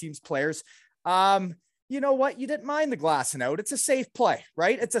the other team's players. You know what? You didn't mind the glassing out. It's a safe play,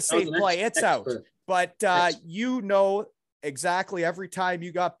 right? It's a safe play. It's out. But you know exactly every time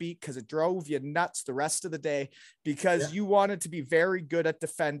you got beat because it drove you nuts the rest of the day because you wanted to be very good at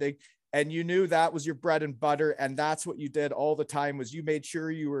defending, and you knew that was your bread and butter, and that's what you did all the time was you made sure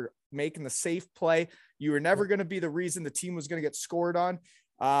you were making the safe play. You were never going to be the reason the team was going to get scored on.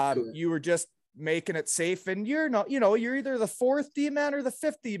 You were just making it safe, and you're not, you know, you're either the 4th D-man or the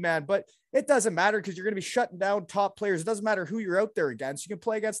 5th D-man, but it doesn't matter because you're going to be shutting down top players. It doesn't matter who you're out there against. You can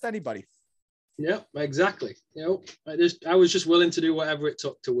play against anybody. Yeah, exactly. You know, I was just willing to do whatever it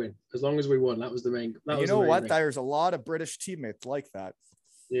took to win, as long as we won. That was the main. You know what? There's a lot of British teammates like that.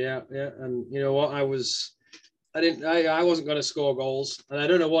 Yeah, and you know what? I wasn't going to score goals, and I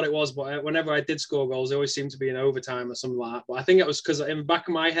don't know what it was, but whenever I did score goals, they always seemed to be in overtime or something like that. But I think it was because in the back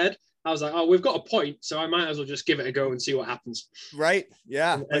of my head, I was like, oh, we've got a point, so I might as well just give it a go and see what happens. Right.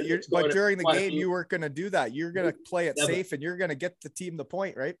 Yeah. But during the game, you weren't going to do that. You're going to play it safe, and you're going to get the team the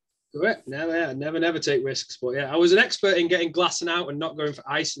point, right? Correct. Never take risks. But yeah, I was an expert in getting glassing out and not going for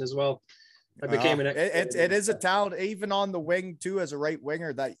icing as well. I became an expert. It is a talent, even on the wing too, as a right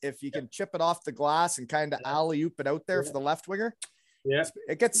winger, that if you can chip it off the glass and kind of alley-oop it out there for the left winger,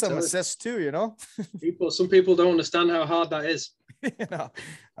 it gets some assists too, you know. Some people don't understand how hard that is. You know,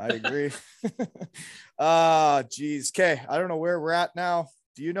 I agree. Geez. Okay, I don't know where we're at now.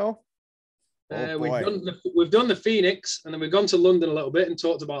 Do you know? We've done the Phoenix, and then we've gone to London a little bit and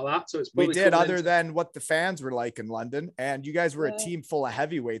talked about that. So we did, other than what the fans were like in London, and you guys were a team full of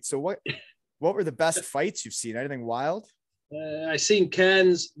heavyweights. So what were the best fights you've seen? Anything wild? I seen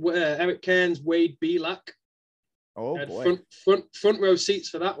Eric Cairns, Wade Belak. Oh boy! Front row seats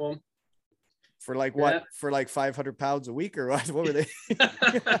for that one. For like what? Yeah. For like 500 pounds a week or what? What were they?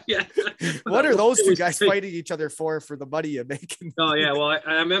 Yeah. What are those two guys fighting each other for the money you're making? Oh yeah. Well,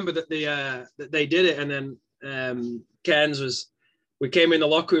 I remember that they did it, and then Cairns we came in the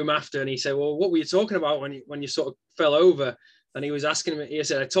locker room after, and he said, "Well, what were you talking about when you sort of fell over?" And he was asking me. He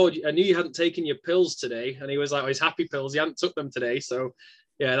said, I knew you hadn't taken your pills today," and he was like, "Oh, his happy pills. He hadn't took them today." So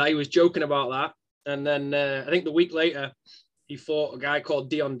yeah, he was joking about that. And then I think the week later, he fought a guy called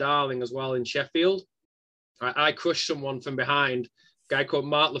Dion Darling as well in Sheffield. I crushed someone from behind. A guy called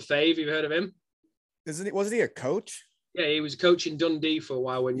Mark Lefebvre. Have you heard of him? Wasn't he a coach? Yeah, he was coaching Dundee for a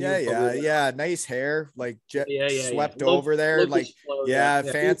while. Nice hair, like swept over there, like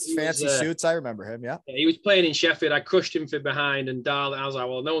fancy suits. I remember him. Yeah, he was playing in Sheffield. I crushed him from behind, and Darling. I was like,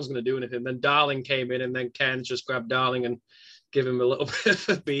 well, no one's going to do anything. Then Darling came in, and then Cairns just grabbed Darling and give him a little bit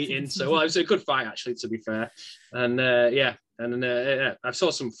of a beating. So it was a good fight, actually, to be fair. And I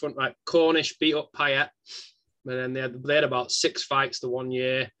saw some front, like Cornish beat up Payet, and then they had about 6 fights the one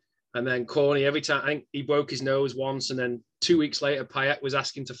year. And then Corny, every time, I think he broke his nose once, and then 2 weeks later, Payet was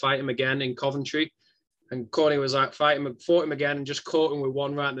asking to fight him again in Coventry. And Corny was like, fought him again, and just caught him with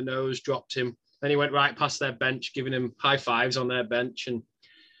one right in the nose, dropped him. Then he went right past their bench, giving him high fives on their bench. And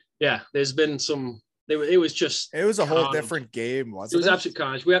yeah, there's been some. It was a whole different game, wasn't it? It was absolute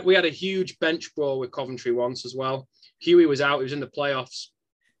carnage. We had a huge bench brawl with Coventry once as well. Huey was out. He was in the playoffs.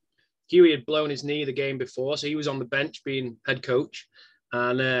 Huey had blown his knee the game before, so he was on the bench being head coach.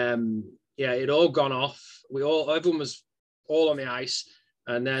 And it all gone off. Everyone was all on the ice.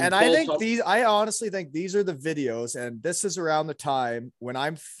 And then I honestly think these are the videos, and this is around the time when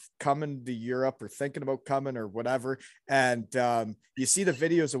I'm coming to Europe or thinking about coming or whatever. And you see the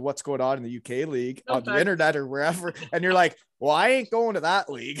videos of what's going on in the UK league on the internet or wherever. And you're like, well, I ain't going to that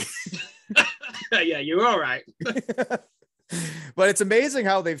league. Yeah, you're all right. But it's amazing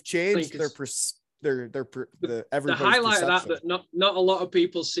how they've changed the highlight of that not a lot of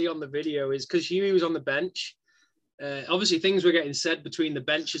people see on the video is because Huey was on the bench. Obviously, things were getting said between the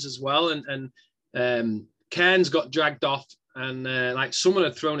benches as well, and Cairns got dragged off, and like someone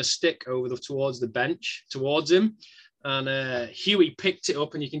had thrown a stick towards the bench towards him, and Huey picked it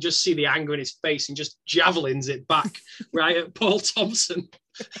up, and you can just see the anger in his face, and just javelins it back right at Paul Thompson.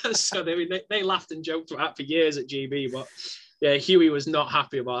 So they laughed and joked about that for years at GB, but yeah, Huey was not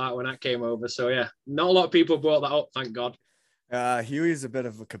happy about that when that came over. So yeah, not a lot of people brought that up, thank God. Huey's a bit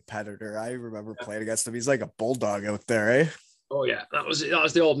of a competitor. I remember playing against him. He's like a bulldog out there, eh? Oh yeah, that was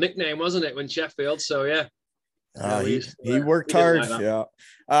the old nickname, wasn't it, when Sheffield? So yeah. He worked hard.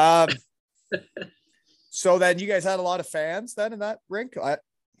 Yeah. So then you guys had a lot of fans then in that rink?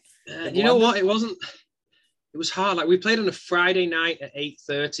 You know what? It was hard. Like we played on a Friday night at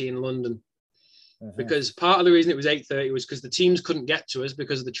 8:30 in London. Because part of the reason it was 8:30 was because the teams couldn't get to us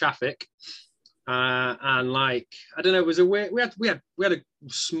because of the traffic. And like, I don't know, it was we had a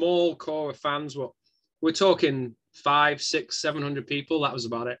small core of fans. We're talking 500, 600, 700 people. That was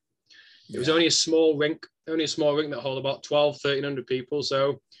about it. It was only a small rink that held about 1,200-1,300 people.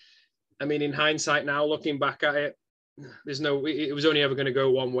 So, I mean, in hindsight now, looking back at it, it was only ever going to go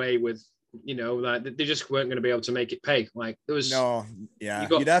one way with, like they just weren't going to be able to make it pay. Like there was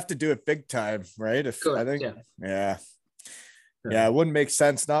you'd have to do it big time, right? It wouldn't make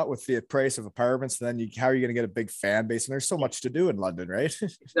sense not with the price of apartments. Then how are you going to get a big fan base? And there's so much to do in London, right?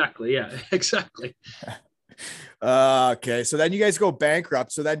 Exactly. Yeah, exactly. Okay, so then you guys go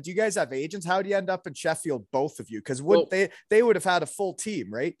bankrupt. So then do you guys have agents? How do you end up in Sheffield, both of you? Because they would have had a full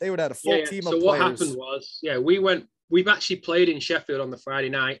team, right? They would have had a full team of players. So what happened was, we've actually played in Sheffield on the Friday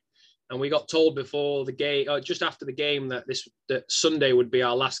night. And we got told before the game, or just after the game, that Sunday would be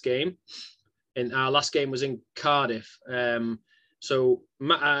our last game. And our last game was in Cardiff. So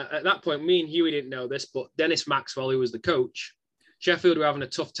at that point, me and Huey didn't know this, but Dennis Maxwell, who was the coach, Sheffield were having a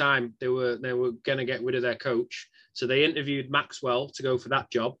tough time. They were going to get rid of their coach. So they interviewed Maxwell to go for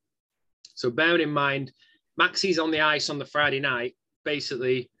that job. So bearing in mind, Maxie's on the ice on the Friday night,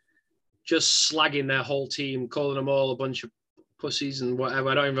 basically just slagging their whole team, calling them all a bunch of pussies and whatever.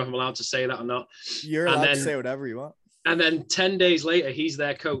 I don't even know if I'm allowed to say that or not. You're allowed to say whatever you want. And then 10 days later, he's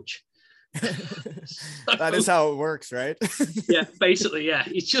their coach. That is how it works, right? Yeah, basically, yeah.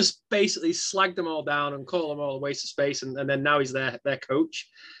 He's just basically slagged them all down and called them all a waste of space, and then now he's their coach.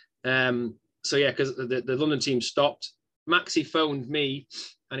 So yeah, because the London team stopped. Maxi phoned me,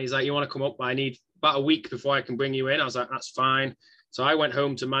 and he's like, "You want to come up? I need about a week before I can bring you in." I was like, "That's fine." So I went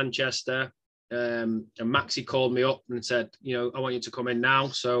home to Manchester, and Maxi called me up and said, "You know, I want you to come in now."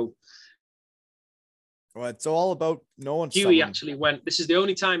 So. Well, it's all about knowing Huey someone. actually went. This is the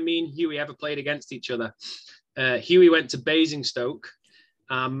only time me and Huey ever played against each other. Huey went to Basingstoke.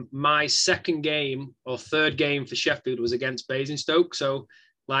 My second game or third game for Sheffield was against Basingstoke. So,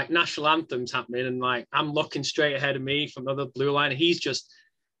 like, national anthem's happening, and like I'm looking straight ahead of me from the other blue line. And he's just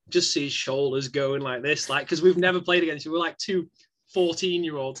see his shoulders going like this, like, because we've never played against you. We're like two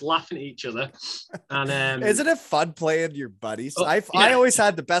 14-year-olds laughing at each other. And isn't it fun playing your buddies? Oh, I always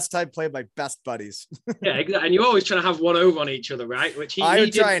had the best time playing my best buddies. Yeah, exactly. And you're always trying to have one over on each other, right? Which I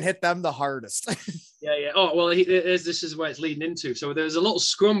would try and hit them the hardest. Yeah. Oh, well, this is where it's leading into. So there's a little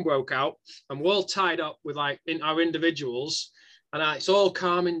scrum broke out, and we're all tied up with like in our individuals, and it's all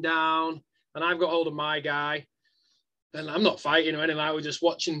calming down. And I've got hold of my guy, and I'm not fighting or anything. I was just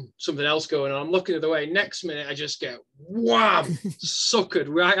watching something else going on. I'm looking at the way. Next minute, I just get wham, suckered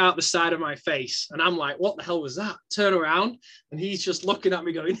right out the side of my face. And I'm like, what the hell was that? Turn around. And he's just looking at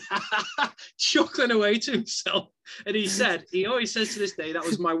me going, chuckling away to himself. And he always says to this day, that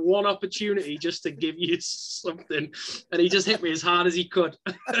was my one opportunity just to give you something. And he just hit me as hard as he could,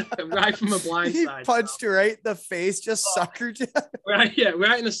 right from a blind He side. punched you right in the face, just suckered you. Right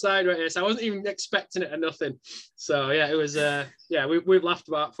in the side right here. So I wasn't even expecting it or nothing. So yeah, it was we've laughed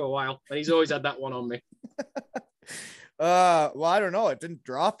about it for a while, and he's always had that one on me. Well, I don't know. It didn't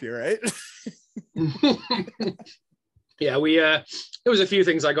drop you, right? Yeah, there was a few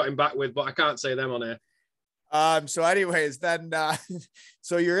things I got him back with, but I can't say them on here. So anyways, then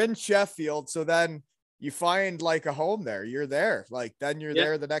so you're in Sheffield, so then you find like a home there. You're there. Like then you're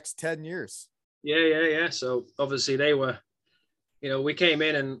there the next 10 years. Yeah. So obviously they were, we came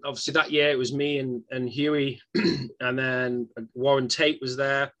in, and obviously that year it was me and Huey, and then Warren Tate was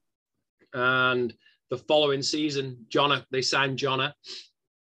there. And the following season, they signed Jonna,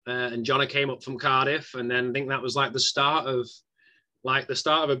 and Jonna came up from Cardiff. And then I think that was like the start of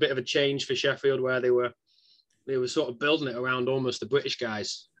a bit of a change for Sheffield, where they were sort of building it around almost the British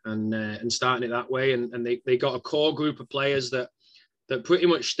guys and starting it that way. And they got a core group of players that pretty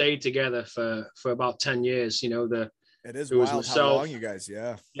much stayed together for about 10 years. It is wild myself, how long you guys,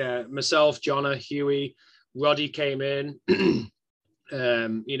 yeah, myself, Jonna, Huey, Roddy came in,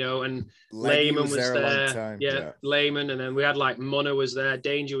 and Lehman was there. Yeah, Lehman, and then we had like Munna was there,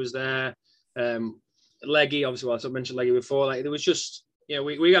 Danger was there, Leggy, obviously, well, I mentioned Leggy before. Like there was just,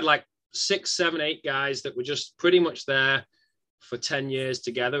 we had like 6, 7, 8 guys that were just pretty much there for 10 years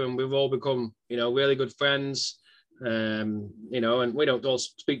together, and we've all become, really good friends. And we don't all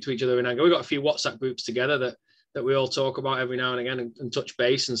speak to each other in anger. We've got a few WhatsApp groups together that we all talk about every now and again and touch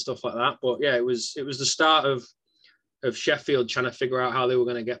base and stuff like that. But yeah, it was the start of Sheffield trying to figure out how they were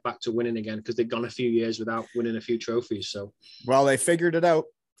going to get back to winning again, because they'd gone a few years without winning a few trophies. So, well, they figured it out.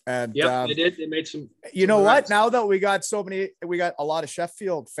 And yeah, they did. They made some. You know what? Now that we got a lot of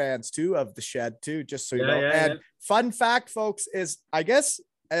Sheffield fans too of the Shed too. Just so you know. And fun fact, folks, is I guess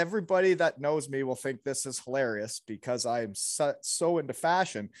everybody that knows me will think this is hilarious because I am so into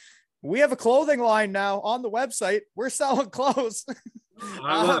fashion. We have a clothing line now on the website. We're selling clothes.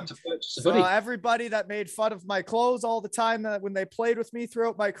 So everybody that made fun of my clothes all the time when they played with me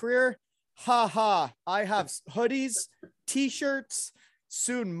throughout my career, I have hoodies, t-shirts,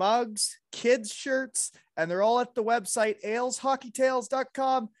 soon mugs, kids shirts, and they're all at the website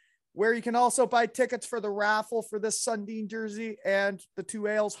ailshockeytales.com, where you can also buy tickets for the raffle for this Sundin jersey and the 2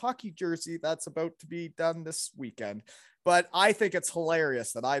 Ails hockey jersey that's about to be done this weekend. But I think it's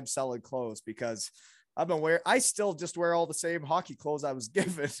hilarious that I'm selling clothes because I still just wear all the same hockey clothes I was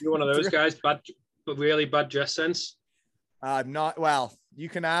given. You're one of those guys, but really bad dress sense. I'm not. Well, you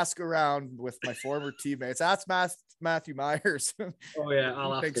can ask around with my former teammates. Ask Matthew Myers. Oh yeah,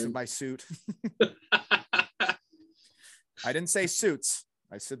 I'll ask him. Of my suit. I didn't say suits.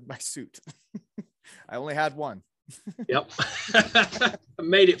 I said my suit. I only had one. Yep. I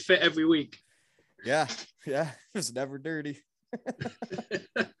made it fit every week. Yeah. It was never dirty.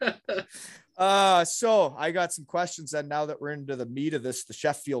 So I got some questions then now that we're into the meat of this, the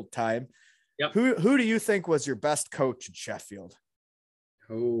Sheffield time. Yep. Who do you think was your best coach in Sheffield?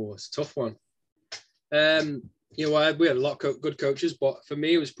 Oh, it's a tough one. We had a lot of good coaches, but for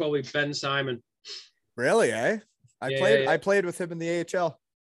me, it was probably Ben Simon. Really, eh? I played with him in the AHL.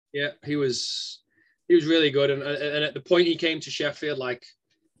 Yeah, he was really good, and at the point he came to Sheffield, like,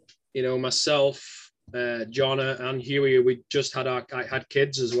 you know, myself, Jonna and Huey, we just had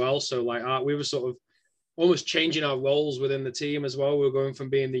kids as well, so like we were sort of almost changing our roles within the team as well. We were going from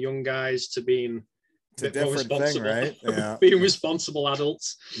being the young guys to being a different thing, right? Yeah, being responsible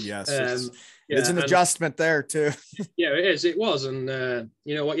adults. Yes, it's an adjustment there too. Yeah, it was, and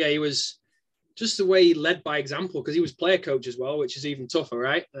you know what? Yeah, he was just the way he led by example, because he was player coach as well, which is even tougher,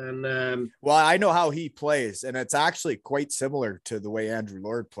 right? And well, I know how he plays, and it's actually quite similar to the way Andrew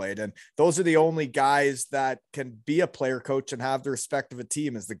Lord played. And those are the only guys that can be a player coach and have the respect of a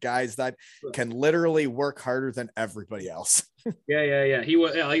team, is the guys that can literally work harder than everybody else. Yeah. He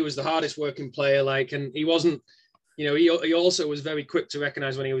was the hardest working player, like, and he wasn't, you know, he also was very quick to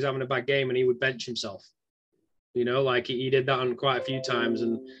recognize when he was having a bad game, and he would bench himself. You know, like he did that on quite a few times,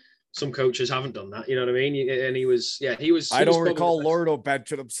 and some coaches haven't done that, you know what I mean? And he was. I don't recall Lordo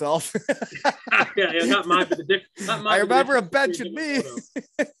benching himself. yeah, that might be the difference. I remember him benching me.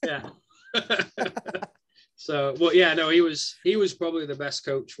 Yeah. So, well, yeah, no, he was probably the best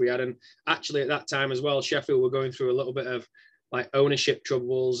coach we had, and actually at that time as well, Sheffield were going through a little bit of like ownership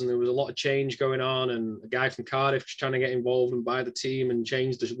troubles, and there was a lot of change going on, and a guy from Cardiff was trying to get involved and buy the team and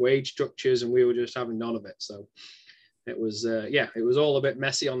change the wage structures, and we were just having none of it. So it was, it was all a bit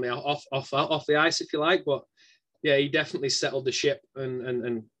messy on the off the ice, if you like. But yeah, he definitely settled the ship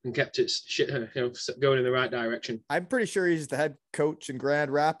and kept it going in the right direction. I'm pretty sure he's the head coach in Grand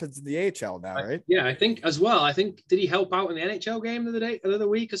Rapids in the AHL now, right? Yeah, I think as well. I think, did he help out in the NHL game the other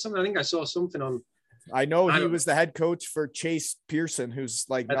week or something? I think I saw something on. I know he was the head coach for Chase Pearson, who's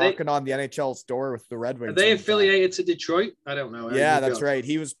like knocking on the NHL's door with the Red Wings. Are they affiliated to Detroit? I don't know. Yeah, that's right.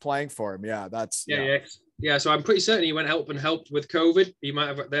 He was playing for him. Yeah, yeah. So I'm pretty certain he went and helped with COVID. He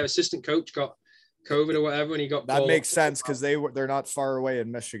might have, their assistant coach got COVID or whatever, and he got. That makes sense, because they're not far away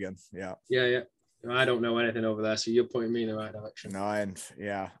in Michigan. Yeah. I don't know anything over there, so you're pointing me in the right direction. No, and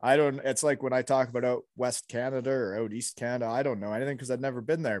I don't. It's like when I talk about out West Canada or out East Canada, I don't know anything because I've never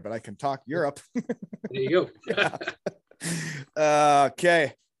been there, but I can talk Europe. There you go.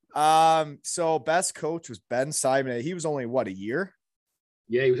 Okay. So best coach was Ben Simon. He was only a year?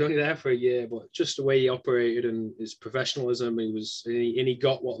 Yeah, he was only there for a year, but just the way he operated and his professionalism, he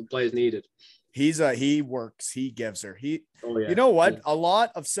got what the players needed. He works, he gives her. You know what? Yeah. A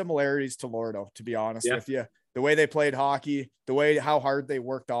lot of similarities to Lordo, to be honest with you. The way they played hockey, how hard they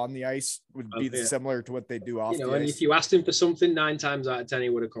worked on the ice would be similar to what they do off the ice. And if you asked him for something, 9 times out of 10, he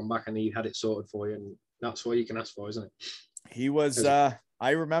would have come back and he had it sorted for you. And that's what you can ask for, isn't it? He was,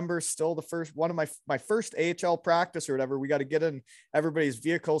 I remember still one of my first AHL practice or whatever, we got to get in everybody's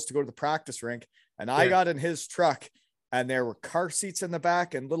vehicles to go to the practice rink. And I got in his truck, and there were car seats in the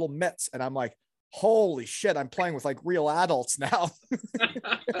back and little mitts. And I'm like, holy shit, I'm playing with like real adults now.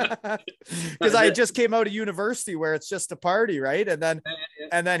 Because I just came out of university where it's just a party, right? And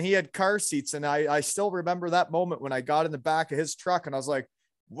then he had car seats. And I still remember that moment when I got in the back of his truck and I was like,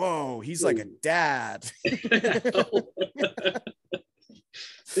 whoa, he's like a dad.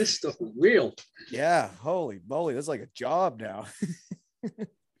 This stuff is real. Yeah, holy moly, that's like a job now.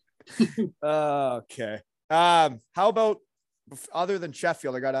 Okay. How about, other than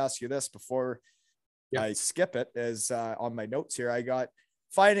Sheffield, I got to ask you this before I skip it, is on my notes here. I got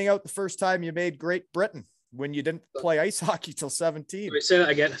finding out the first time you made Great Britain when you didn't play ice hockey till 17. Say that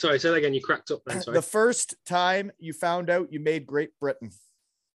again. Sorry, say that again. You cracked up then. Sorry. The first time you found out you made Great Britain.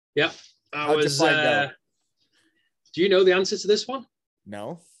 Yeah. How'd you find out? Do you know the answer to this one?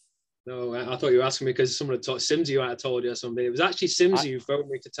 No. No, I thought you were asking me because someone had Simsy might have told you or something. It was actually Simsy who phoned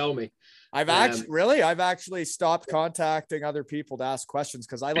me to tell me. I've actually stopped contacting other people to ask questions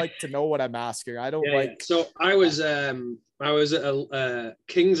because I like to know what I'm asking. I don't like. Yeah. So I was at a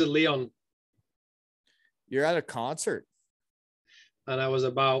Kings of Leon. You're at a concert. And I was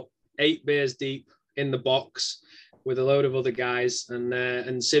about 8 beers deep in the box with a load of other guys, and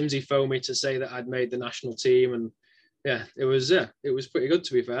Simsy phoned me to say that I'd made the national team, and it was pretty good,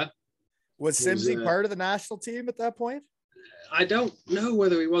 to be fair. Was Simsy part of the national team at that point? I don't know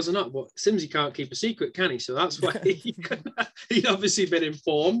whether he was or not, but Simsy can't keep a secret, can he? So that's why he'd obviously been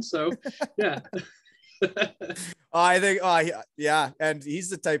informed. So, yeah. I think, and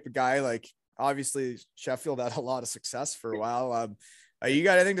he's the type of guy, like, obviously Sheffield had a lot of success for a while. You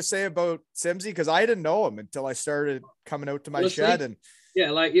got anything to say about Simsy? Because I didn't know him until I started coming out to my shed. And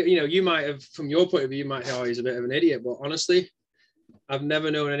yeah, like, you might have, from your point of view, you might think, oh, he's a bit of an idiot, but honestly, I've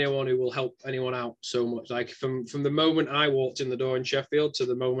never known anyone who will help anyone out so much. Like from the moment I walked in the door in Sheffield to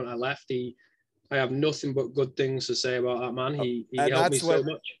the moment I left, I have nothing but good things to say about that man. He And helped me so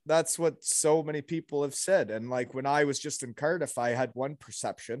much. That's what so many people have said. And like when I was just in Cardiff, I had one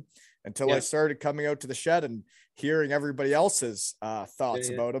perception until I started coming out to the shed and hearing everybody else's thoughts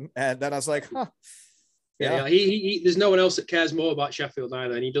about him. And then I was like, huh. Yeah. He there's no one else that cares more about Sheffield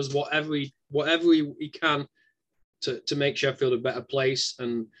either. And he does whatever he can to make Sheffield a better place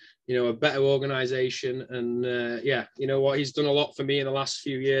and, you know, a better organization. And you know what, he's done a lot for me in the last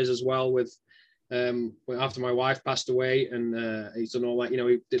few years as well with after my wife passed away, and he's done all that, you know,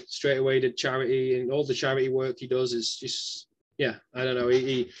 he did charity, and all the charity work he does is just, I don't know.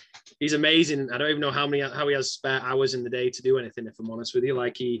 He's amazing. I don't even know how he has spare hours in the day to do anything, if I'm honest with you.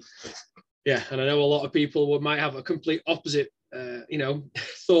 Like and I know a lot of people might have a complete opposite, you know,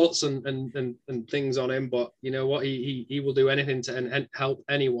 thoughts and things on him, but you know what, he will do anything to help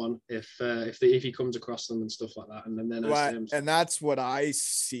anyone if he comes across them and stuff like that. And then and that's what I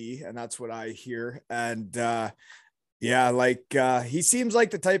see, and that's what I hear. And he seems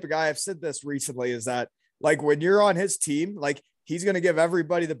like the type of guy, I've said this recently, is that like when you're on his team, like he's going to give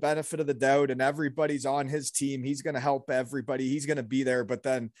everybody the benefit of the doubt, and everybody's on his team. He's going to help everybody. He's going to be there. But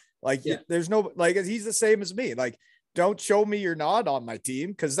then there's no, like, he's the same as me. Like, don't show me you're not on my team,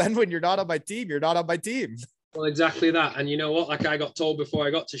 because then when you're not on my team, you're not on my team. Well, exactly that. And you know what? Like I got told before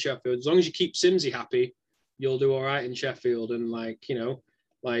I got to Sheffield, as long as you keep Simsy happy, you'll do all right in Sheffield. And like, you know,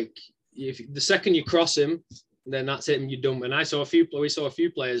 like if the second you cross him, then that's it and you're done. And we saw a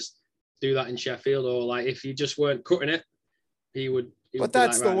few players do that in Sheffield, or like if you just weren't cutting it, he would. But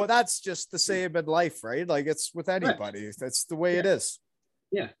that's just the same in life, right? Like it's with anybody. Right. That's the way it is.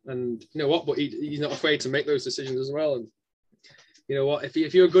 Yeah, and you know what? But he's not afraid to make those decisions as well. And you know what?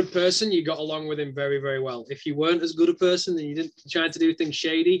 If you're a good person, you got along with him very, very well. If you weren't as good a person and you didn't try to do things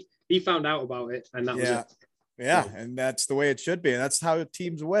shady, he found out about it, and that was it. Yeah, and that's the way it should be, and that's how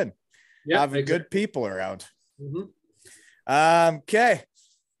teams win. Yeah, having good people around. Mm-hmm. Okay,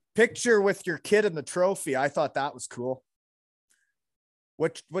 picture with your kid and the trophy. I thought that was cool.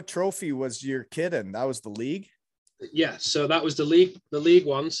 What trophy was your kid in? That was the league? Yeah, so that was the league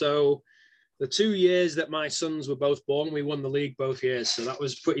one. So the 2 years that my sons were both born, we won the league both years. So that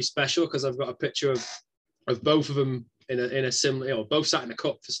was pretty special, because I've got a picture of both of them in a similar, you know, both sat in a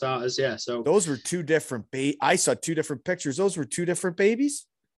cup for starters. Yeah, so those were two different I saw two different pictures. Those were two different babies.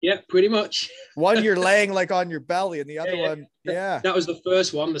 Yeah, pretty much. One you're laying like on your belly, and the other one, that was the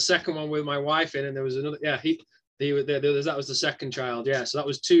first one. The second one with my wife in, and there was another. Yeah, that was the second child. Yeah, so that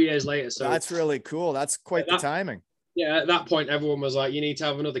was 2 years later. So that's really cool. That's quite the timing. Yeah, at that point, everyone was like, "You need to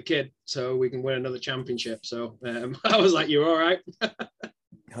have another kid so we can win another championship." So I was like, "You're all right."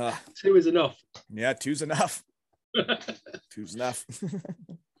 2 is enough. Yeah, 2's enough. 2's enough.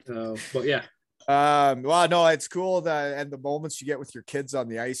 But yeah. Well, no, it's cool that, and the moments you get with your kids on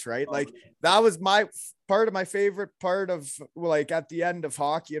the ice, right? Like that was my favorite part of, like, at the end of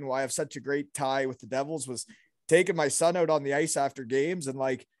hockey, and why I have such a great tie with the Devils, was taking my son out on the ice after games, and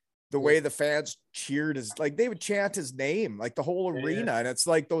like the way the fans cheered, is like they would chant his name, like the whole arena. And it's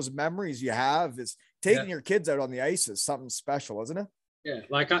like those memories you have, is taking your kids out on the ice is something special, isn't it? Yeah.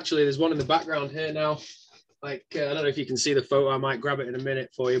 Like actually there's one in the background here now. Like, I don't know if you can see the photo. I might grab it in a minute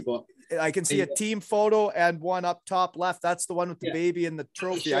for you, but I can see a team photo and one up top left. That's the one with the baby and the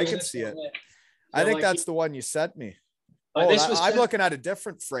trophy. I can see it. I think that's the one you sent me. I'm looking at a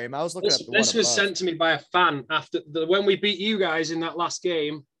different frame. I was looking at the one This was sent to me by a fan after when we beat you guys in that last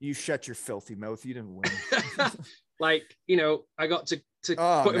game. You shut your filthy mouth. You didn't win. Like, you know, I got to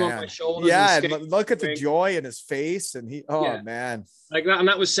put him on my shoulders. Yeah, and look at the joy in his face, and man, like that. And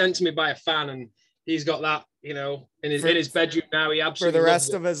that was sent to me by a fan, and he's got that, you know, in his bedroom now. He absolutely for the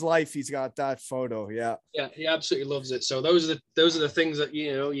rest of his life, he's got that photo. Yeah, he absolutely loves it. So those are the things that,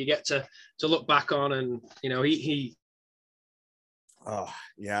 you know, you get to look back on, and you know, he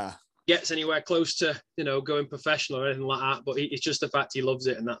gets anywhere close to, you know, going professional or anything like that, but it's just the fact he loves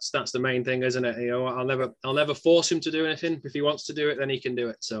it, and that's the main thing, isn't it? You know, I'll never force him to do anything. If he wants to do it, then he can do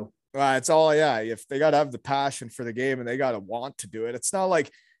it. So it's all if they got to have the passion for the game, and they got to want to do it. It's not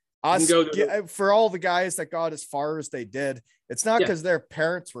like us, for all the guys that got as far as they did, it's not because their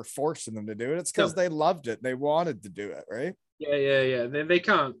parents were forcing them to do it. It's because they loved it. They wanted to do it, right? Yeah. They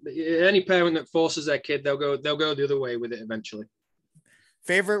can't. Any parent that forces their kid, they'll go the other way with it eventually.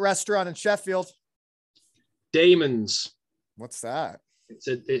 Favorite restaurant in Sheffield? Damon's. What's that? It's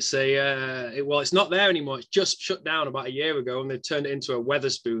not there anymore. It's just shut down about a year ago, and they turned it into a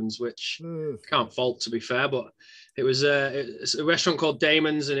Weatherspoons, which can't fault, to be fair. But it's a restaurant called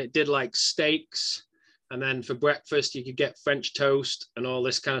Damon's, and it did like steaks, and then for breakfast you could get French toast and all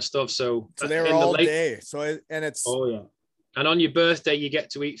this kind of stuff. So they were all day. So it's And on your birthday, you get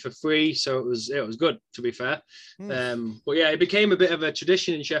to eat for free. So it was good, to be fair. But yeah, it became a bit of a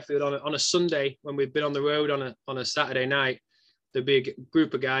tradition in Sheffield on a Sunday when we've been on the road on a Saturday night. The big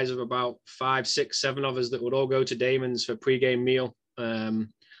group of guys of about 5, 6, 7 of us that would all go to Damon's for pre-game meal on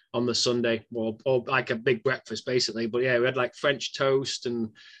the Sunday, or like a big breakfast basically. But yeah, we had like French toast and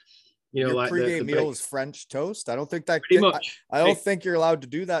Your like pre-game meal is French toast. I don't think that pretty much. I don't think you're allowed to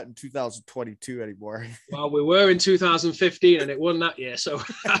do that in 2022 anymore. Well, we were in 2015 and it wasn't that year, so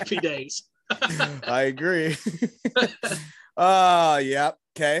happy days. I agree. Yeah.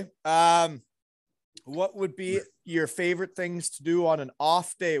 Okay. What would be your favorite things to do on an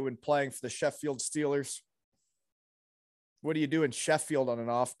off day when playing for the Sheffield Steelers? What do you do in Sheffield on an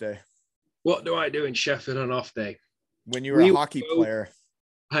off day? What do I do in Sheffield on an off day? When you were a hockey player.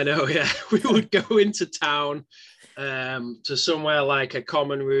 I know, yeah. We would go into town to somewhere like a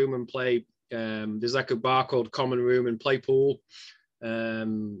common room and play. There's like a bar called Common Room and play pool.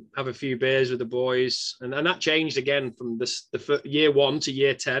 Have a few beers with the boys. And that changed again from the year 1 to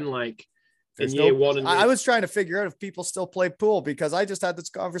year 10. Like in year 1 and I was trying to figure out if people still play pool, because I just had this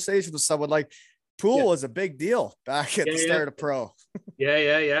conversation with someone. Like, pool was a big deal back at the start of pro. Yeah,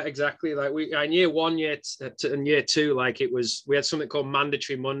 exactly. Like we in year 1, and year 2, like we had something called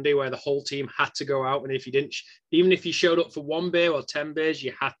Mandatory Monday where the whole team had to go out, and if you didn't, even if you showed up for 1 beer or 10 beers,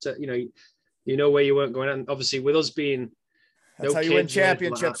 you had to, where you weren't going. And obviously, with us being that's how you win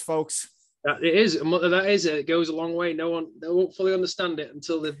championships, folks. It it goes a long way. They won't fully understand it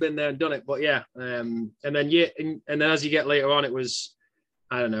until they've been there and done it. But yeah, and then as you get later on, it was,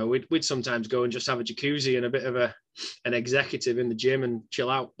 I don't know, we'd sometimes go and just have a jacuzzi and a bit of an executive in the gym and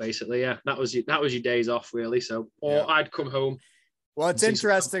chill out, basically. Yeah, that was your days off, really. So, I'd come home. Well, it's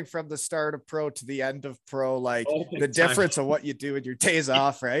interesting from the start of pro to the end of pro, like the difference of what you do in your days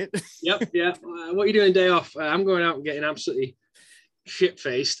off, right? Yep, yeah. What are you doing day off? I'm going out and getting absolutely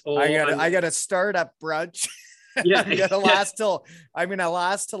shit-faced. I gotta start at brunch. Yeah, I gotta last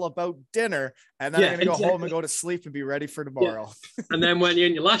till about dinner, and then I'm gonna go home and go to sleep and be ready for tomorrow. Yeah. And then when you're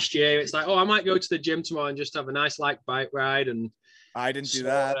in your last year, it's like, I might go to the gym tomorrow and just have a nice light bike ride. And I didn't do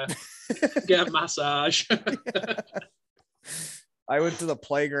that. Get a massage. I went to the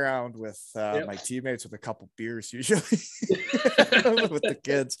playground with my teammates with a couple beers usually with the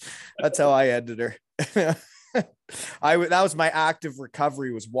kids. That's how I ended her. That was my active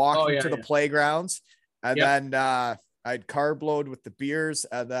recovery, was walking to the playgrounds. And then I'd carb load with the beers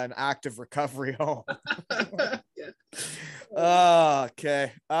and then active recovery home.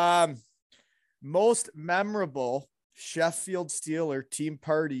 Okay. Most memorable Sheffield Steeler team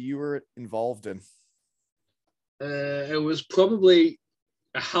party you were involved in? It was probably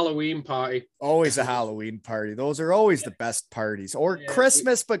a Halloween party. Always a Halloween party. Those are always the best parties. Or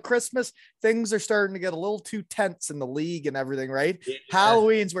Christmas, but Christmas, things are starting to get a little too tense in the league and everything, right? Yeah.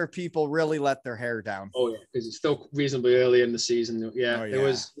 Halloween's where people really let their hair down. Oh yeah, because it's still reasonably early in the season. Yeah,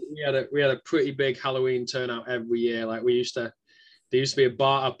 we had a pretty big Halloween turnout every year. Like there used to be a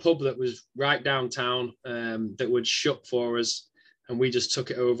pub that was right downtown that would shut for us, and we just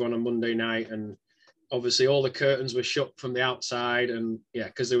took it over on a Monday night. And obviously all the curtains were shut from the outside, and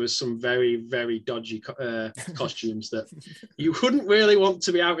because there was some very, very dodgy costumes that you wouldn't really want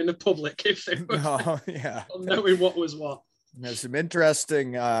to be out in the public if they were knowing what was what. There's some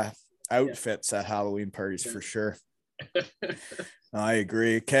interesting outfits at Halloween parties for sure. I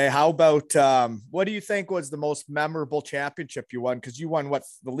agree. Okay, how about what do you think was the most memorable championship you won? Because you won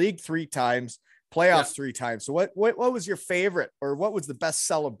the league 3 times, playoffs 3 times. So what was your favorite, or what was the best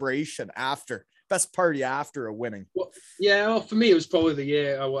celebration after? Best party after a winning? Well, for me, it was probably the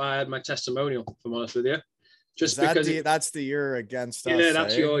year I had my testimonial, if I'm honest with you. Just because that's the year against us. Yeah,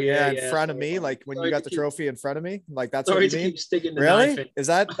 that's your year. In front of me, like when you got the trophy in front of me, like that's what you mean? Really? Is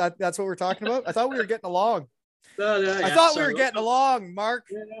that's what we're talking about? I thought we were getting along. I thought we were getting along, Mark.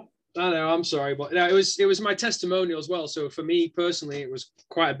 Yeah. I know, I'm sorry, but it was my testimonial as well. So for me personally, it was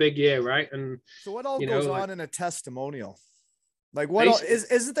quite a big year, right? And so what all goes on in a testimonial? Like what else,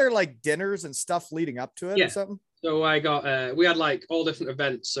 isn't there like dinners and stuff leading up to it or something? So we had like all different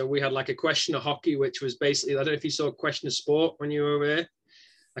events. So we had like a Question of Hockey, which was basically, I don't know if you saw Question of Sport when you were over there,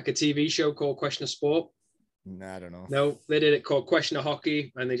 like a TV show called Question of Sport. No, I don't know. No, they did it called Question of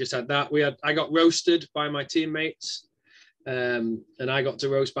Hockey, and they just had that. I got roasted by my teammates. And I got to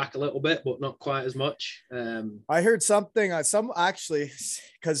roast back a little bit, but not quite as much. I heard something, actually,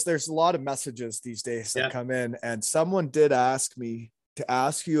 because there's a lot of messages these days that come in, and someone did ask me to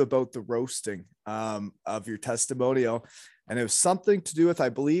ask you about the roasting of your testimonial, and it was something to do with, I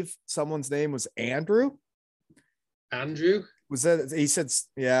believe someone's name was Andrew. Andrew? Was that, he said,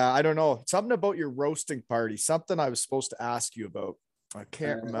 yeah, I don't know. Something about your roasting party, something I was supposed to ask you about. I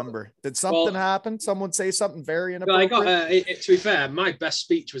can't remember. Did something happen? Someone say something very inappropriate? Well, I got, to be fair, my best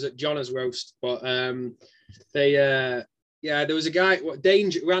speech was at John's roast, but there was a guy,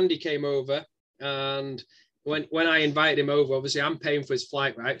 Randy came over, and when I invited him over, obviously I'm paying for his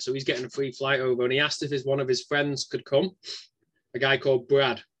flight, right? So he's getting a free flight over, and he asked if one of his friends could come, a guy called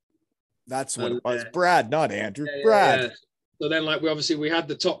Brad. That's what it was. Brad, not Andrew. Brad. Yeah. So then, like, we had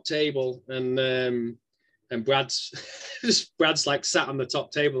the top table, and Brad's like sat on the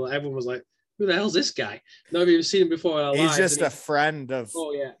top table. Everyone was like, "Who the hell's this guy?" Nobody even seen him before in our lives. He's just a friend of.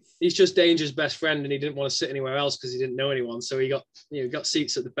 Oh yeah, he's just Danger's best friend, and he didn't want to sit anywhere else because he didn't know anyone. So he got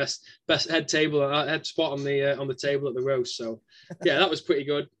seats at the best head spot on the table at the roast. So yeah, that was pretty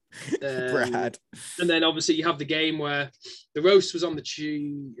good. Brad. And then obviously you have the game where the roast was on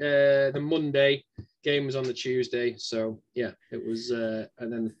the Monday, game was on the Tuesday. So yeah, it was and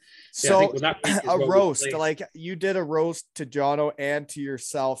then so I think that a roast, like you did a roast to Jono and to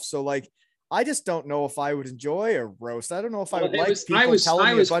yourself. So like I just don't know if I would enjoy a roast. I don't know if I would people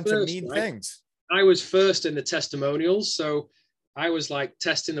telling me a bunch of mean things. I was first in the testimonials, so I was like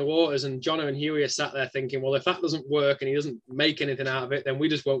testing the waters, and Jono and Huey are sat there thinking, well, if that doesn't work and he doesn't make anything out of it, then we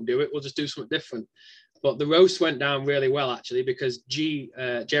just won't do it. We'll just do something different. But the roast went down really well, actually, because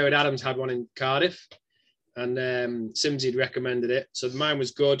Jared Adams had one in Cardiff, and Simsy had recommended it. So mine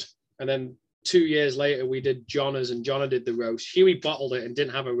was good. And then 2 years later, we did John's, and Jonna did the roast. Huey bottled it and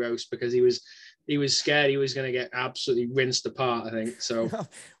didn't have a roast because he was scared he was going to get absolutely rinsed apart, I think. So,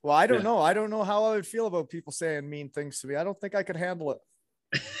 well, I don't know. I don't know how I would feel about people saying mean things to me. I don't think I could handle it.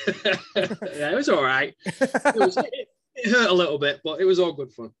 Yeah, it was all right. It hurt a little bit, but it was all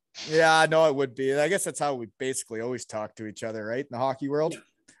good fun. Yeah, I know it would be. I guess that's how we basically always talk to each other, right? In the hockey world,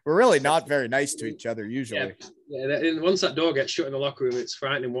 we're really not very nice to each other usually. Yeah. And once that door gets shut in the locker room, it's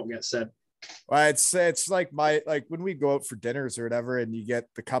frightening what gets said. Well, it's like when we go out for dinners or whatever, and you get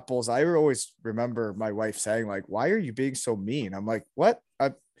the couples. I always remember my wife saying, like, "Why are you being so mean?" I'm like, "What?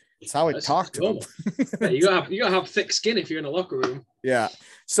 It's how I talk to them." Yeah, you gotta have thick skin if you're in a locker room. Yeah.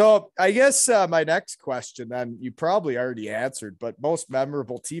 So I guess my next question, then you probably already answered, but most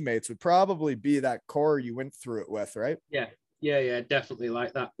memorable teammates would probably be that core you went through it with, right? Yeah, definitely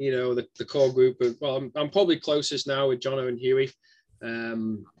like that. You know, the core group of. Well, I'm probably closest now with Jono and Huey.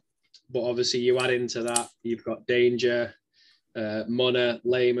 But obviously you add into that, you've got Danger, Munna,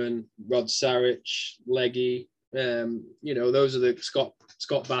 Lehman, Rod Sarich, Leggy. You know, those are the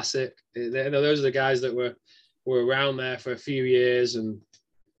Scott Bassett. Those are the guys that were around there for a few years, and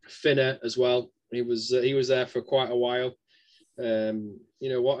Finner as well. He was there for quite a while. You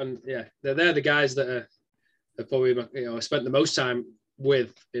know what? And yeah, they're the guys that are probably, you know, I spent the most time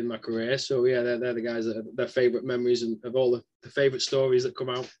with in my career. So yeah, they're the guys that are their favorite memories and of all the favorite stories that come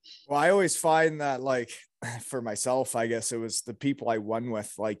out. Well, I always find that, like, for myself, I guess it was the people I won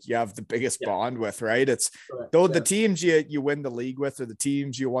with, like, you have the biggest bond with, right? It's the teams you win the league with, or the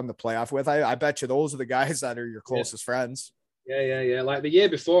teams you won the playoff with. I bet you those are the guys that are your closest friends. Yeah. Like the year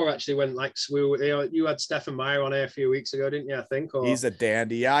before, actually, when like you had Stefan Meyer on air a few weeks ago, didn't you? I think. Or... He's a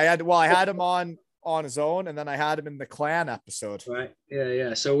dandy. Yeah, I had him on his own, and then I had him in the Clan episode. Right.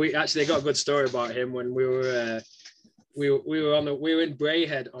 Yeah. So we actually got a good story about him when we were in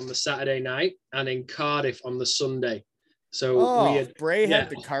Braehead on the Saturday night and in Cardiff on the Sunday. So Braehead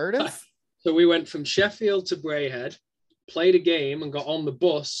to Cardiff. So we went from Sheffield to Braehead, played a game, and got on the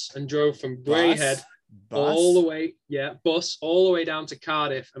bus and drove from Braehead all the way down to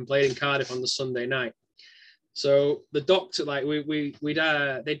Cardiff and played in Cardiff on the Sunday night. So the doctor, like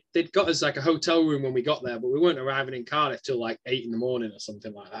they'd got us like a hotel room when we got there, but we weren't arriving in Cardiff till like 8 a.m. or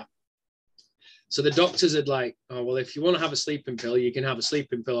something like that. So the doctors had like, oh, well, if you want to have a sleeping pill, you can have a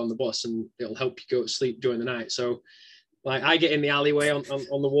sleeping pill on the bus and it'll help you go to sleep during the night. So like I get in the alleyway on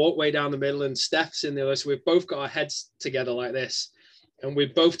the walkway down the middle, and Steph's in the other. So we've both got our heads together like this, and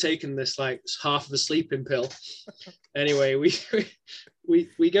we've both taken this like half of a sleeping pill. Anyway,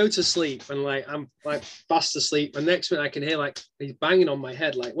 we go to sleep, and like I'm like fast asleep, and next minute I can hear like he's banging on my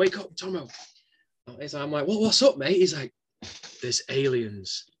head, like, wake up, Tomo. I'm like, well, what's up, mate? He's like, there's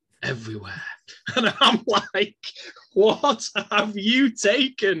aliens everywhere. And I'm like, what have you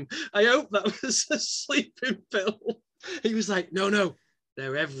taken? I hope that was a sleeping pill. He was like, no,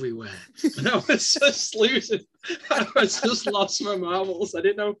 they're everywhere. And I was just losing. I was just lost my marbles. I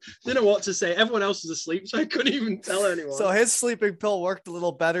didn't know what to say. Everyone else was asleep, so I couldn't even tell anyone. So his sleeping pill worked a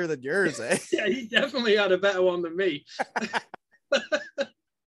little better than yours, eh? Yeah, he definitely had a better one than me.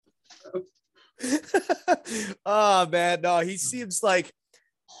 Oh man, no, he seems like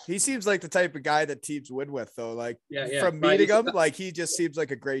He seems like the type of guy that teams win with, though. Like from right. meeting him, like he just seems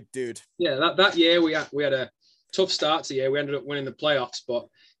like a great dude. Yeah, that year we had a tough start to the year. We ended up winning the playoffs, but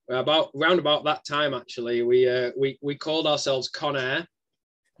round about that time, actually, we called ourselves Con Air.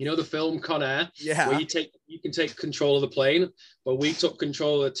 You know the film Con Air, yeah, where you can take control of the plane. But we took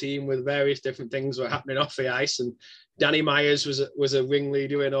control of the team with various different things were happening off the ice, and Danny Myers was a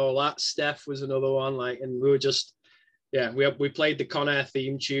ringleader and all that. Steph was another one, and we were just. Yeah, we played the Con Air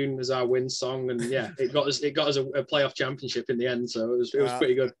theme tune as our win song, and yeah, it got us a playoff championship in the end. So it was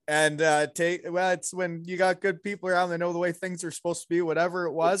pretty good. And it's when you got good people around that know the way things are supposed to be. Whatever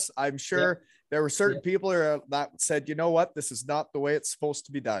it was, I'm sure there were certain people that said, you know what, this is not the way it's supposed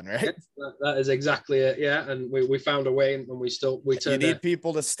to be done, right? That is exactly it. Yeah, and we found a way, and we turned. You need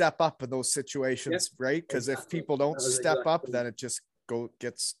people to step up in those situations, right? Because if people don't step up, then it just you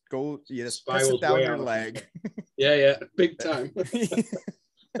just piss it down your leg. Yeah, big time.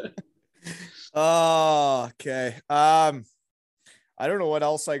 Oh, okay. I don't know what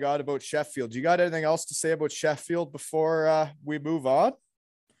else I got about Sheffield. You got anything else to say about Sheffield before we move on?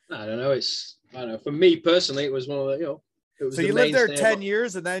 I don't know. For me personally, it was one of the, it was. So you lived there 10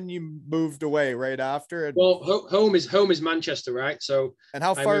 years and then you moved away right after. And... Well, home is Manchester, right? So. And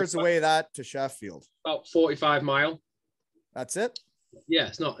how far is away that to Sheffield? About 45 miles. That's it. Yeah,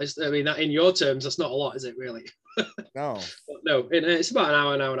 it's not. I mean, that in your terms, that's not a lot, is it? Really? No. No, it's about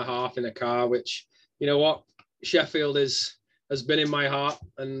an hour and a half in a car. Which, you know what, Sheffield has been in my heart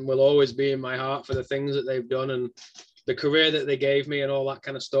and will always be in my heart for the things that they've done and the career that they gave me and all that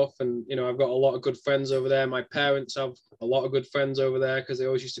kind of stuff. And I've got a lot of good friends over there. My parents have a lot of good friends over there because they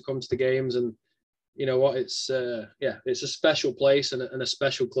always used to come to the games. And you know what, it's a special place and a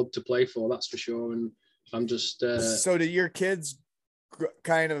special club to play for. That's for sure. And I'm just. So do your kids?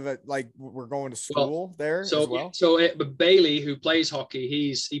 Kind of we're going to school there as well. But Bailey, who plays hockey,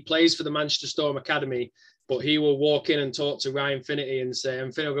 he plays for the Manchester Storm Academy, but he will walk in and talk to Ryan Finnerty and say,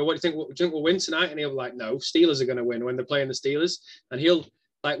 and Finnerty will go, what do you think we'll win tonight? And he'll be like, no, Steelers are going to win when they're playing the Steelers. And he'll,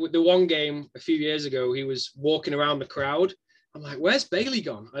 like with the one game a few years ago, he was walking around the crowd. I'm like, where's Bailey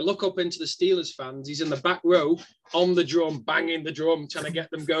gone? I look up into the Steelers fans. He's in the back row on the drum, banging the drum, trying to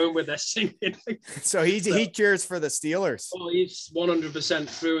get them going with their singing. So he cheers for the Steelers. Oh, he's 100%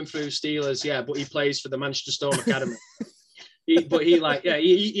 through and through Steelers. Yeah, but he plays for the Manchester Storm Academy. He'll go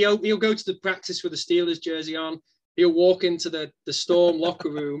to the practice with the Steelers jersey on. He'll walk into the Storm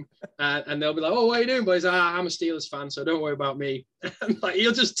locker room and they'll be like, oh, what are you doing, boys? I'm a Steelers fan, so don't worry about me. And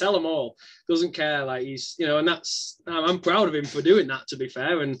he'll just tell them all. Doesn't care. He's, and I'm proud of him for doing that, to be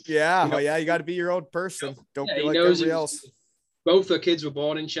fair. And you got to be your own person. Don't be like everybody else. Both the kids were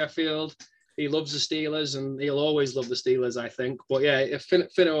born in Sheffield. He loves the Steelers and he'll always love the Steelers, I think. But yeah,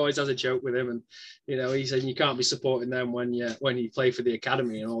 Finner always has a joke with him, and he said you can't be supporting them when you play for the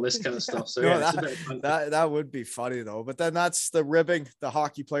academy and all this kind of stuff. So it's a bit of fun. That would be funny though. But then that's the ribbing the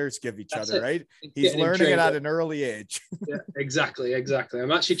hockey players give each other, right? He's learning it at an early age. Yeah, exactly.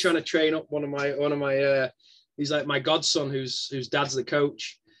 I'm actually trying to train up one of my he's like my godson whose dad's the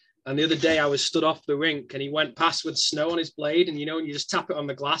coach. And the other day I was stood off the rink and he went past with snow on his blade, and and you just tap it on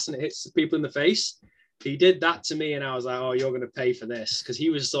the glass and it hits the people in the face. He did that to me and I was like, oh, you're going to pay for this, because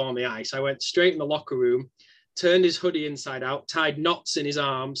he was still on the ice. I went straight in the locker room, turned his hoodie inside out, tied knots in his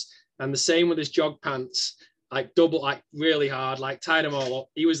arms, and the same with his jog pants, really hard, tied them all up.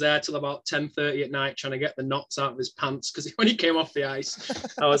 He was there till about 10:30 at night trying to get the knots out of his pants, because when he came off the ice,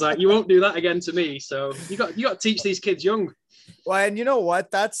 I was like, you won't do that again to me. So you got to teach these kids young. Well, and you know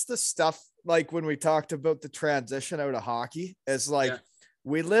what? That's the stuff, when we talked about the transition out of hockey, is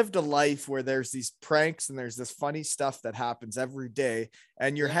we lived a life where there's these pranks and there's this funny stuff that happens every day.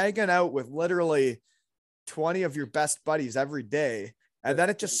 And you're hanging out with literally 20 of your best buddies every day. And then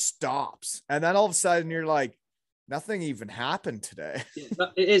it just stops. And then all of a sudden you're like, nothing even happened today. Yeah,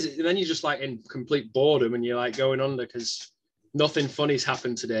 it is. And then you're just in complete boredom and you're going under because nothing funny's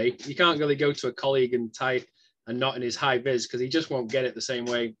happened today. You can't really go to a colleague and tie and not in his high vis because he just won't get it the same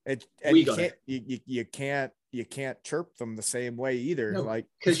way. You can't chirp them the same way either. No,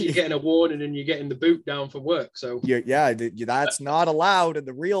 because you're getting a warning and you're getting the boot down from work. So that's not allowed in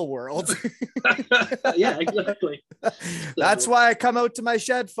the real world. Yeah, exactly. That's why I come out to my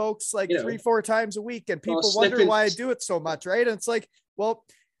shed, folks, 3-4 times a week, and people wonder why I do it so much, right? And it's well,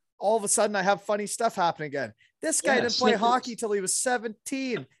 all of a sudden I have funny stuff happening again. This guy didn't play hockey till he was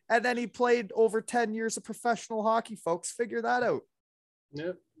 17, and then he played over 10 years of professional hockey, folks. Figure that out.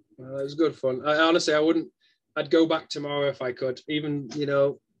 Yeah, well, it was good fun. I'd go back tomorrow if I could, even,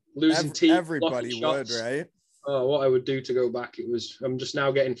 losing teeth. Everybody would, right? Oh, what I would do to go back. I'm just now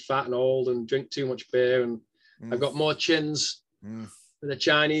getting fat and old and drink too much beer, and I've got more chins. with a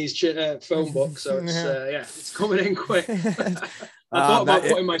Chinese phone book. So it's it's coming in quick. I thought about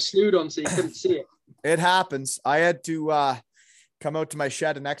putting my snood on so you couldn't see it. It happens. I had to come out to my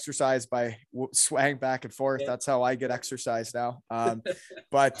shed and exercise by swaying back and forth. That's how I get exercise now.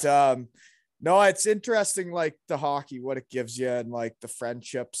 But no, it's interesting, like the hockey, what it gives you, and like the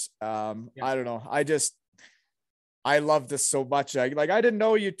friendships. I don't know. I love this so much. I didn't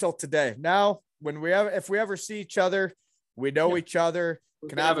know you till today. Now, if we ever see each other, we know each other,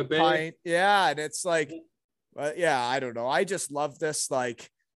 can have a pint. Yeah. And it's like, I don't know. I just love this. Like,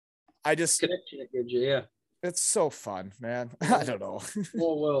 connection it gives you. Yeah. It's so fun, man. I don't know.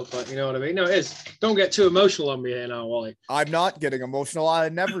 Small world, but you know what I mean? No, it is. Don't get too emotional on me here now, Wally. I'm not getting emotional. I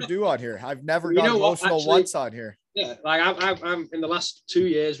never do on here. I've never got emotional once on here. Yeah, like I'm in the last 2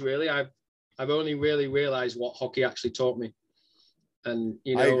 years, really, I've only really realized what hockey actually taught me. And,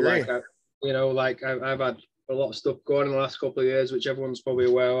 you know, I've had a lot of stuff going in the last couple of years, which everyone's probably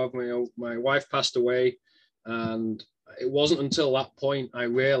aware of. You know, my wife passed away, and it wasn't until that point I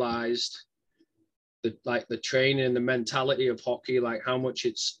realized the training and the mentality of hockey, like how much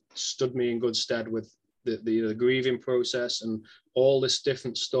it's stood me in good stead with the grieving process and all this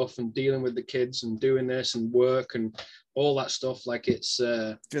different stuff, and dealing with the kids and doing this and work and all that stuff. Like it's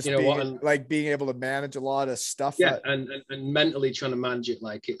just, you know, like being able to manage a lot of stuff. Yeah, and mentally trying to manage it.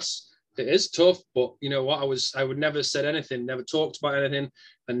 Like it is tough, but you know what, I would never said anything, never talked about anything,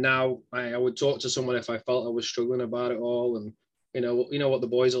 and now I would talk to someone if I felt I was struggling about it all. And you know what the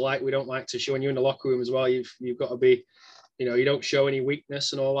boys are like. We don't like to show, when you're in the locker room as well, you've got to be, you know, you don't show any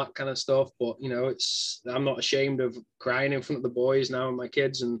weakness and all that kind of stuff. But, you know, I'm not ashamed of crying in front of the boys now and my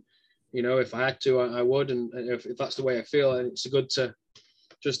kids. And, you know, if I had to, I would. And if that's the way I feel, and it's good to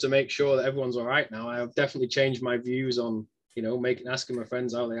just to make sure that everyone's all right now. I have definitely changed my views on, you know, asking my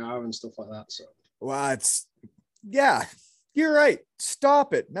friends how they are and stuff like that. So, well, you're right.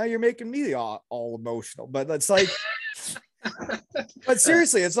 Stop it. Now you're making me all emotional, but it's like, but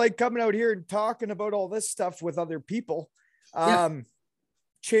seriously, it's like coming out here and talking about all this stuff with other people.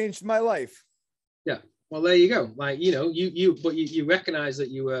 Changed my life. Yeah. Well, there you go. Like, you know, you recognize that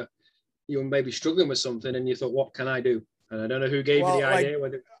you were maybe struggling with something, and you thought, what can I do? And I don't know who gave you the idea.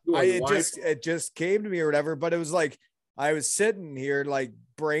 Whether it just came to me or whatever, but it was like, I was sitting here like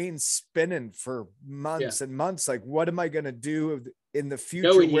brain spinning for months and months. Like, what am I going to do in the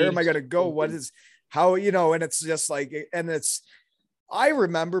future? Where am I going to go? What is, how, you know, and it's just like, and I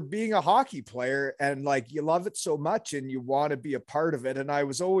remember being a hockey player, and like, you love it so much and you want to be a part of it. And I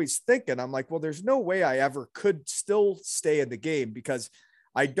was always thinking, I'm like, well, there's no way I ever could still stay in the game, because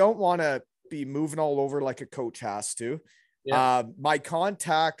I don't want to be moving all over like a coach has to. Yeah. My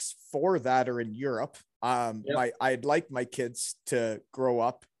contacts for that are in Europe. I'd like my kids to grow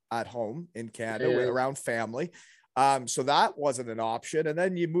up at home in Canada around family. So that wasn't an option. And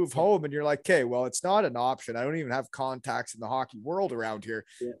then you move home and you're like, okay, well, it's not an option. I don't even have contacts in the hockey world around here.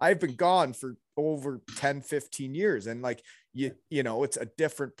 Yeah. I've been gone for over 10, 15 years. And like, you know, it's a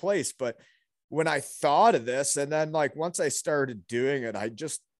different place. But when I thought of this, and then like, once I started doing it, I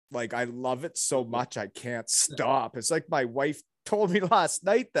just like, I love it so much. I can't stop. It's like my wife told me last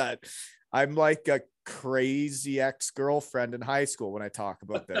night that I'm like a crazy ex-girlfriend in high school when I talk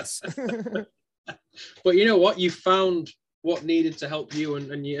about this. But you know what? You found what needed to help you,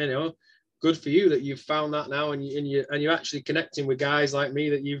 and you know, good for you that you've found that now, and you're actually connecting with guys like me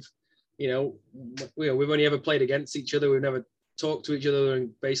that we've only ever played against each other. We've never talked to each other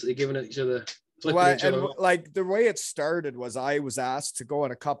and basically given each other. Like the way it started was I was asked to go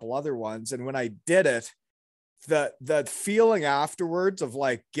on a couple other ones, and when I did it, the feeling afterwards of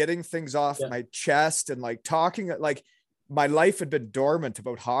like getting things off my chest and like talking, like my life had been dormant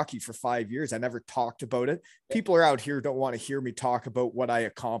about hockey for 5 years. I never talked about it. People around here don't want to hear me talk about what I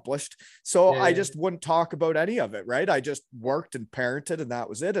accomplished. So I just wouldn't talk about any of it. Right. I just worked and parented, and that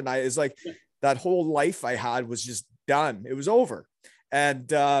was it. And it's like that whole life I had was just done. It was over.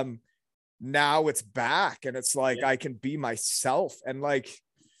 And now it's back, and it's like, I can be myself, and like,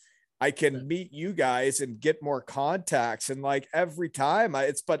 I can meet you guys and get more contacts. And like every time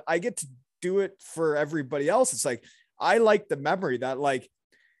but I get to do it for everybody else. It's like, I like the memory that like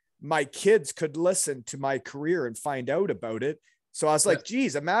my kids could listen to my career and find out about it. So I was like,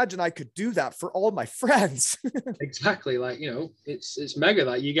 geez, imagine I could do that for all my friends. Exactly. Like, you know, it's mega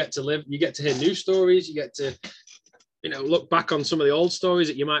that you get to hear new stories. You get to, you know, look back on some of the old stories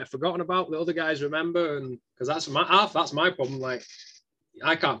that you might have forgotten about, that other guys remember. And because that's my problem. Like,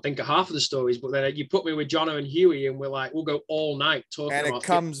 I can't think of half of the stories, but then you put me with Jono and Huey, and we'll go all night talking about it. And it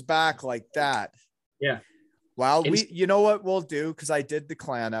comes back like that. Yeah. Well, you know what we'll do? Cause I did the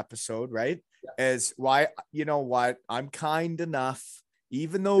clan episode, right? Yeah. Is why, you know what? I'm kind enough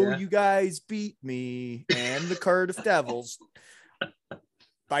even though you guys beat me and the Cardiff Devils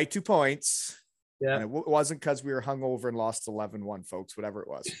by 2 points. Yeah. And it wasn't because we were hungover and lost 11-1, folks, whatever it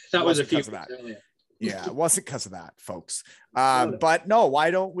was. That was a few of that. Yeah, it wasn't because of that, folks. But no,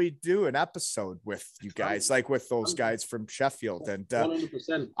 why don't we do an episode with you guys, like with those guys from Sheffield? And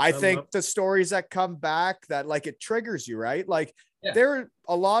 100%. I think the stories that come back, that like it triggers you, right? Like there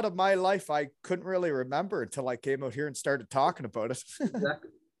a lot of my life I couldn't really remember until I came out here and started talking about it. Exactly.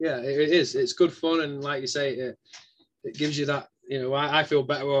 Yeah, it is. It's good fun, and like you say, it gives you that. You know, I feel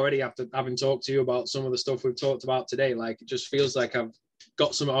better already after having talked to you about some of the stuff we've talked about today. Like it just feels like I've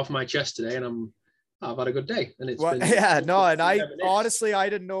got something off my chest today, and I've had a good day. And it's and I honestly, I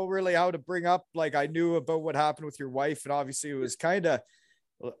didn't know really how to bring up, like I knew about what happened with your wife, and obviously it was kind of,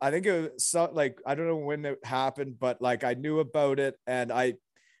 I think it was so, like, I don't know when it happened, but like I knew about it, and I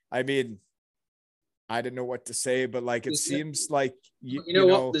mean, I didn't know what to say, but like it seems like you know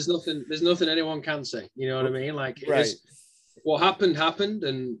what, there's nothing anyone can say. You know what I mean? Like what happened,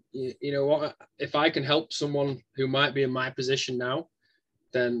 and you know what, if I can help someone who might be in my position now,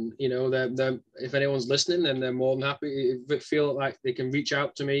 then you know they're if anyone's listening, then they're more than happy. If they feel like they can reach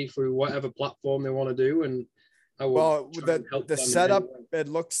out to me through whatever platform they want to do, and I will the setup it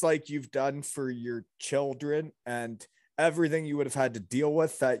looks like you've done for your children and everything you would have had to deal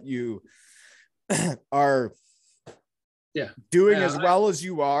with, that you are doing as well as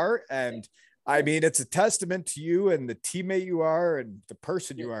you are. And I mean, it's a testament to you and the teammate you are and the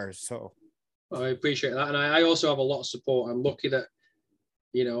person you are. So I appreciate that. And I also have a lot of support. I'm lucky that,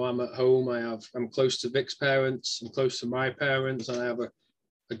 you know, I'm at home. I'm close to Vic's parents. I'm close to my parents. And I have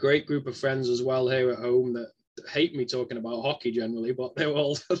a great group of friends as well here at home that hate me talking about hockey generally, but they've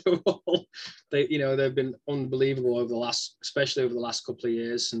been unbelievable over the last, especially over the last couple of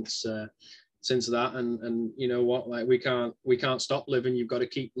years since that. And you know what, like we can't stop living. You've got to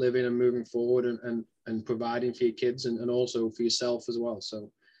keep living and moving forward and providing for your kids and also for yourself as well. So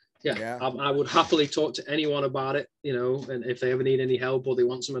I would happily talk to anyone about it, you know, and if they ever need any help or they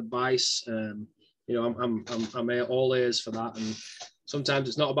want some advice, you know, I'm all ears for that. And sometimes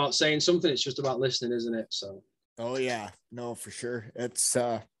it's not about saying something, it's just about listening, isn't it? So no, for sure. It's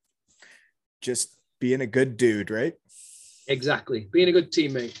just being a good dude, right? Exactly, being a good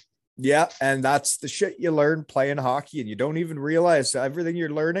teammate. Yeah, and that's the shit you learn playing hockey, and you don't even realize everything you're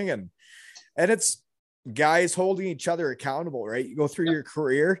learning, and it's guys holding each other accountable, right? You go through your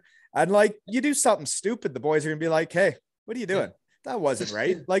career and like you do something stupid, the boys are gonna be like, hey, what are you doing? That wasn't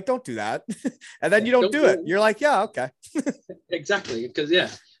right. Like, don't do that. And then you don't do it. You're like, yeah, okay. Exactly. Because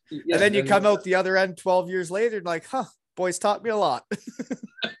and then you come out the other end 12 years later and like, boys taught me a lot.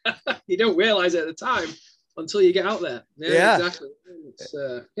 You don't realize it at the time until you get out there. Yeah. Exactly.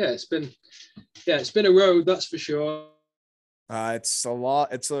 It's been a road, that's for sure. It's a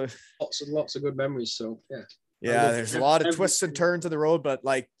lot. It's lots of good memories. So there's a lot of twists and turns in the road, but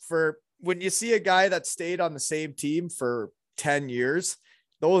like for when you see a guy that stayed on the same team for 10 years,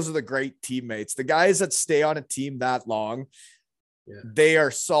 those are the great teammates. The guys that stay on a team that long, they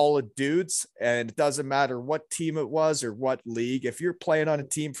are solid dudes, and it doesn't matter what team it was or what league. If you're playing on a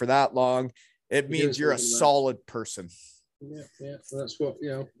team for that long, it means you're a solid person. Yeah. So that's what, you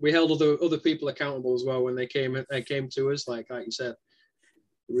know, we held other people accountable as well when they came to us. Like you said,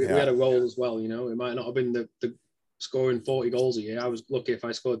 we had a role as well. You know, it might not have been the scoring 40 goals a year. I was lucky if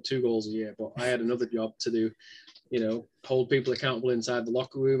I scored 2 goals a year, but I had another job to do. You know, hold people accountable inside the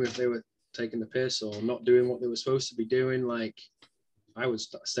locker room if they were taking the piss or not doing what they were supposed to be doing. Like I would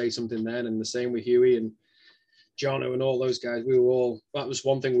say something then, and the same with Huey and Jono and all those guys. That was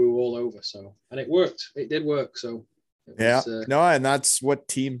one thing we were all over. So, and it worked. It did work. So and that's what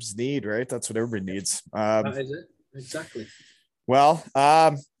teams need, right? That's what everybody needs. That is it. Exactly. Well,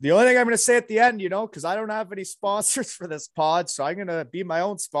 the only thing I'm going to say at the end, you know, because I don't have any sponsors for this pod, so I'm going to be my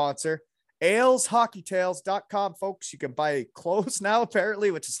own sponsor. AilesHockeyTales.com, folks. You can buy clothes now,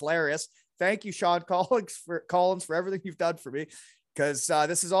 apparently, which is hilarious. Thank you, Sean Collins, for everything you've done for me, because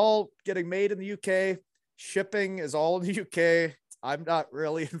this is all getting made in the UK. Shipping is all in the UK. I'm not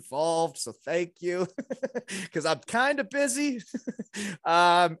really involved, so thank you, because I'm kind of busy.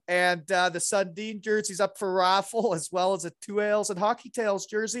 And the Sundin jersey's up for raffle, as well as a 2 Ales and Hockey Tales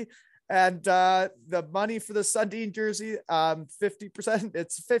jersey. And the money for the Sundin jersey, 50%,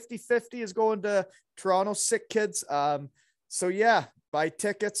 it's 50-50 is going to Toronto Sick Kids. So yeah, buy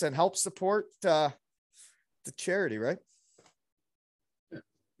tickets and help support the charity, right? Yeah,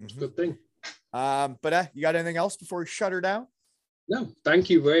 it's a good thing. But you got anything else before we shut her down? No, thank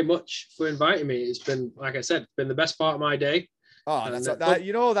you very much for inviting me. It's been, like I said, been the best part of my day. Oh,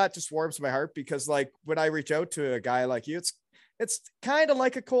 that just warms my heart, because like when I reach out to a guy like you, it's kind of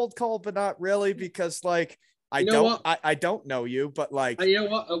like a cold call, but not really, because like I don't know you, but like, and you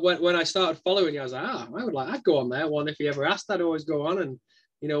know what? When I started following you, I was like, I'd go on there. One, if he ever asked, I'd always go on. And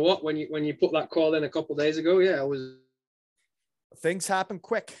you know what? When you put that call in a couple of days ago, yeah, things happen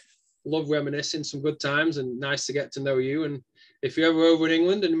quick. Love reminiscing some good times, and nice to get to know you. And if you're ever over in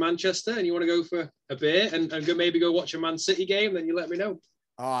England and Manchester and you want to go for a beer and maybe go watch a Man City game, then you let me know.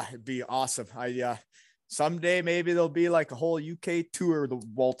 Oh, it'd be awesome. Someday maybe there'll be like a whole UK tour the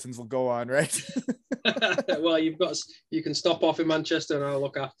Waltons will go on, right? Well, you can stop off in Manchester and I'll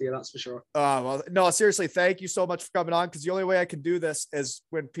look after you, that's for sure. Well, no, seriously, thank you so much for coming on, because the only way I can do this is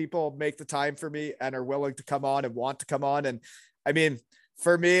when people make the time for me and are willing to come on and want to come on. And I mean,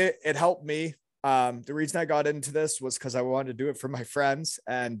 for me, it helped me. The reason I got into this was because I wanted to do it for my friends.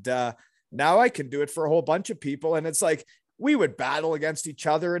 And now I can do it for a whole bunch of people. And it's like, we would battle against each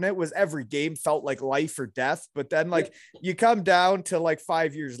other, and it was every game felt like life or death. But then like you come down to like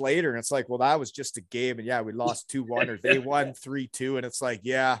 5 years later and it's like, well, that was just a game. And yeah, we lost 2-1 or they won 3-2. And it's like,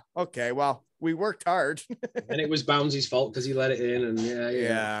 yeah, okay, well, we worked hard. And it was Bouncy's fault because he let it in. And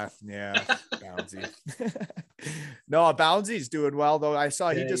yeah. Bouncy. No, Bouncy's doing well though. I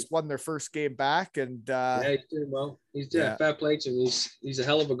saw he just won their first game back, and he's doing well. He's fair play to him. He's a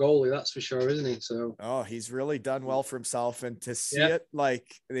hell of a goalie, that's for sure, isn't he? So he's really done well for himself, and to see it, like,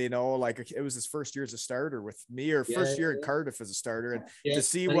 you know, like it was his first year as a starter with me, or first year in Cardiff as a starter, and to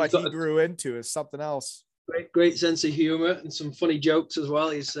see what he grew into is something else. Great sense of humor and some funny jokes as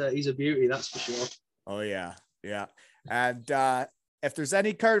well. He's a beauty, that's for sure. Oh yeah. And if there's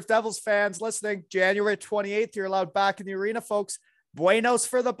any Cardiff Devils fans listening, January 28th, you're allowed back in the arena, folks. Buenos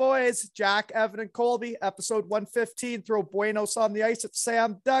for the boys. Jack, Evan, and Colby, episode 115. Throw Buenos on the ice at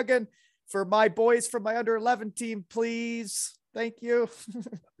Sam Duggan. For my boys from my under 11 team, please. Thank you.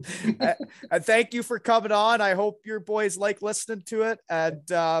 And thank you for coming on. I hope your boys like listening to it. And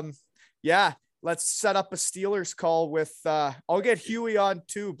let's set up a Steelers call with, I'll get Huey on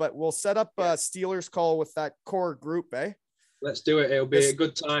too, but we'll set up a Steelers call with that core group, eh? Let's do it. It'll be a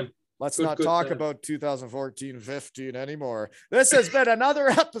good time. Let's not talk about 2014-15 anymore. This has been another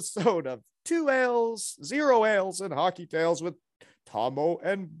episode of 2 Ales, 0 Ales, and Hockey Tales with Tomo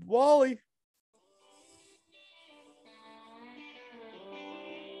and Wally.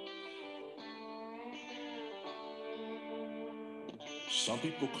 Some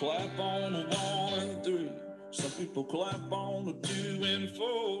people clap on a 1 and 3. Some people clap on a 2 and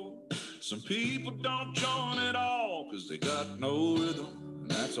 4. Some people don't join at all because they got no rhythm, and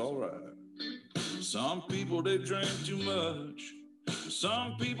that's all right. Some people, they drink too much.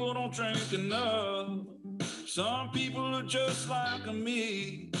 Some people don't drink enough. Some people are just like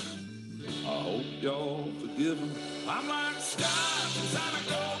me. I hope y'all forgive them. I'm like stars inside a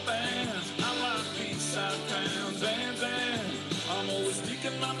gold band.